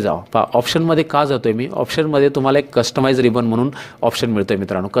ऑप्शन्समध्ये जावा. पहा ऑप्शनमध्ये का जातो आहे मी, ऑप्शनमध्ये तुम्हाला एक कस्टमाइज रिबन म्हणून ऑप्शन मिळतो आहे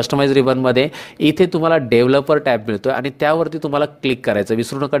मित्रांनो. कस्टमाइज रिबनमध्ये इथे तुम्हाला डेव्हलपर टॅब मिळतो आहे आणि त्यावरती तुम्हाला क्लिक करायचं.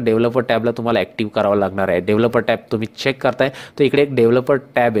 विसरू नका डेव्हलपर टॅबला तुम्हाला ॲक्टिव्ह करावं लागणार आहे. डेव्हलपर टॅब तुम्ही चेक करताय तर इकडे एक डेव्हलपर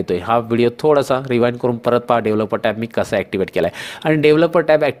टॅब येतो आहे. हा व्हिडिओ थोडासा रिवाइंड करून परत पहा डेव्हलपर टॅब मी कसा ॲक्टिवेट केला आहे. आणि डेव्हलपर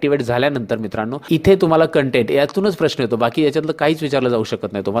टॅब ॲक्टिवेट झाल्यानंतर मित्रांनो इथे तुम्हाला कंटेंट यातूनच प्रश्न येतो, बाकी याच्यातलं काहीच विचारलं जाऊ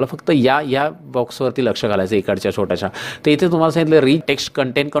शकत नाही. तुम्हाला फक्त या बॉक्सवरती लक्ष घालायचं इकडच्या छोट्याशा. तर इथे तुम्हाला सांगितलं रिच टेक्स्ट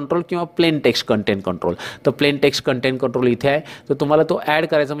कंटेंट कंट्रोल किंवा प्लेन टेक्स्ट कंटेंट कंट्रोल. तर प्लेन टेक्स्ट कंटेंट कंट्रोल इथे आहे, तर तुम्हाला तो ॲड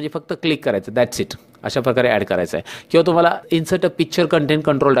करायचा म्हणजे फक्त क्लिक करायचं, दॅट्स इट. अशा प्रकारे ॲड करायचं आहे. किंवा तुम्हाला insert a picture content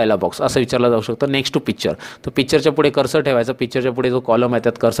control dialogue box असं विचारलं जाऊ शकतं. नेक्स्ट टू पिक्चर, तर पिक्चरच्या पुढे कर्सर ठेवायचा, पिक्चरच्या पुढे जो कॉलम आहे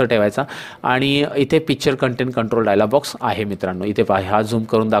त्यात कर्सर ठेवायचा आणि इथे picture content control dialogue box आहे मित्रांनो. इथे पहा, हा झूम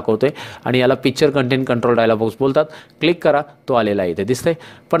करून दाखवतोय आणि याला picture content control dialogue box बोलतात. क्लिक करा, तो आलेला आहे इथे दिसतंय.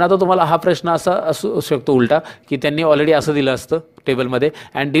 पण आता तुम्हाला हा प्रश्न असा असू शकतो उलटा, की त्यांनी ऑलरेडी असं दिलं असतं टेबलमध्ये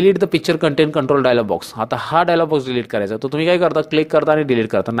and delete the picture content control dialogue box. आता हा डायलॉग बॉक्स डिलीट करायचा, तर तुम्ही काय करता, क्लिक करता आणि डिलीट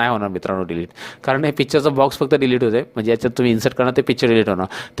करता. नाही होणार मित्रांनो डिलीट, कारण हे पिक्चरचा बॉक्स फक्त डिलीट होते. म्हणजे याच्यात तुम्ही इन्सर्ट करणार ते पिक्चर डिलीट होणार.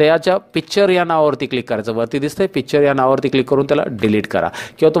 तर याच्या पिक्चर या नावावरती क्लिक करायचं, वरती दिसतंय पिक्चर या नावावरती क्लिक करून त्याला डिलीट करा.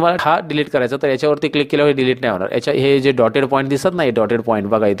 किंवा तुम्हाला हा डिलीट करायचा तर याच्यावरती क्लिक केल्यावर डिलीट नाही होणार. याच्या हे जे डॉटेड पॉईंट दिसत नाही, डॉटेड पॉईंट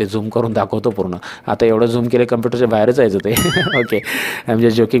बघा इथे झूम करून दाखवतो पूर्ण. आता एवढं झूम केलं कम्प्युटरच्या बाहेरच यायचं ते. ओके, म्हणजे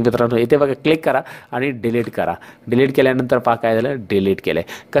जोकिंग मित्रांनो. इथे बघा क्लिक करा आणि डिलीट करा. डिलीट केल्यानंतर पहा काय झालं, डिलीट केलं.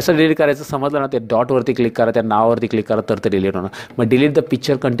 कसं डिलीट करायचं समजलं ना, ते डॉटवरती क्लिक करा, त्या नावावरती क्लिक करा तर ते डिलीट होणार. मग delete the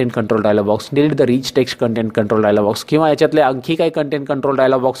picture content control dialogue box, delete the rich text content control dialogue box किंवा याच्यातले आणखी काही कंटेंट कंट्रोल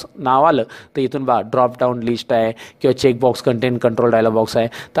डायलॉग बॉक्स नाव आलं तर इथून बघा ड्रॉप डाऊन लिस्ट आहे किंवा check box content control dialogue box आहे.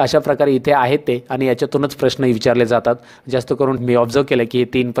 तर अशा प्रकारे इथे आहेत ते आणि याच्यातूनच प्रश्न विचारले जातात. जास्त करून मी ऑब्झर्व केलं की हे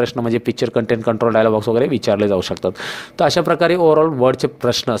 3 प्रश्न म्हणजे picture content control dialogue box वगैरे विचारले जाऊ शकतात. तर अशा प्रकारे ओव्हरऑल वर्डचे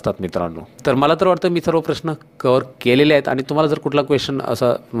प्रश्न असतात मित्रांनो. तर मला तर वाटतं मी सर्व प्रश्न कव्हर केलेले आहेत आणि तुम्हाला जर कुठला क्वेश्चन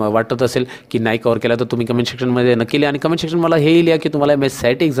असं वाटत असेल की नाही कव्हर केला तर तुम्ही कमेंट सेक्शनमध्ये नक्की लिहा. आणि कमेंट सेक्शन मला हेही लिहा की तुम्हाला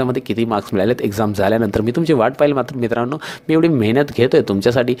MS-CIT एक्झाममध्ये किती मार्क्स मिळालेत. एक्झाम झाल्यानंतर मी तुमची वाट पाहिली. मात्र मित्रांनो मी एवढी मेहनत घेतोय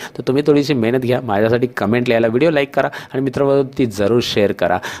तुमच्यासाठी, तर तुम्ही थोडीशी मेहनत घ्या. माझ्यासाठी कमेंट लिहायला, व्हिडिओ लाईक करा आणि मित्रांबरोबर ती जरूर शेअर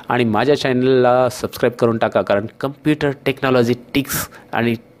करा आणि माझ्या चॅनलला सबस्क्राईब करून टाका, कारण कम्प्युटर टेक्नॉलॉजी टिप्स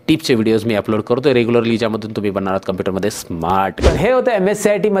आणि टिप्सचे व्हिडिओज मी अपलोड करतोय रेग्युलरली, ज्यामधून तुम्ही बनणार आहात कम्प्युटरमध्ये स्मार्ट. तर हे होते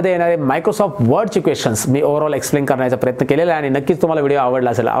MS-CIT मध्ये येणारे मायक्रोसॉफ्ट वर्डचे क्वेश्चन्स. मी ओव्हरऑल एक्सप्लेन करण्याचा प्रयत्न केलेला आहे आणि नक्कीच तुम्हाला व्हिडिओ आवडला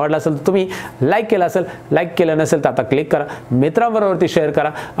असेल तर तुम्ही लाईक केला असेल, लाईक केलं नसेल तर आता क्लिक करा, मित्रांबरोबरती शेअर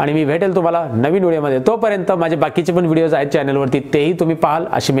करा आणि मी भेटेल तुम्हाला नवीन व्हिडिओमध्ये. तोपर्यंत माझे बाकीचे पण व्हिडिओज आहेत चॅनलवरती, तेही तुम्ही पाहाल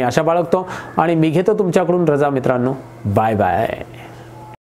अशी मी आशा बाळगतो आणि मी घेतो तुमच्याकडून रजा मित्रांनो. Bye bye.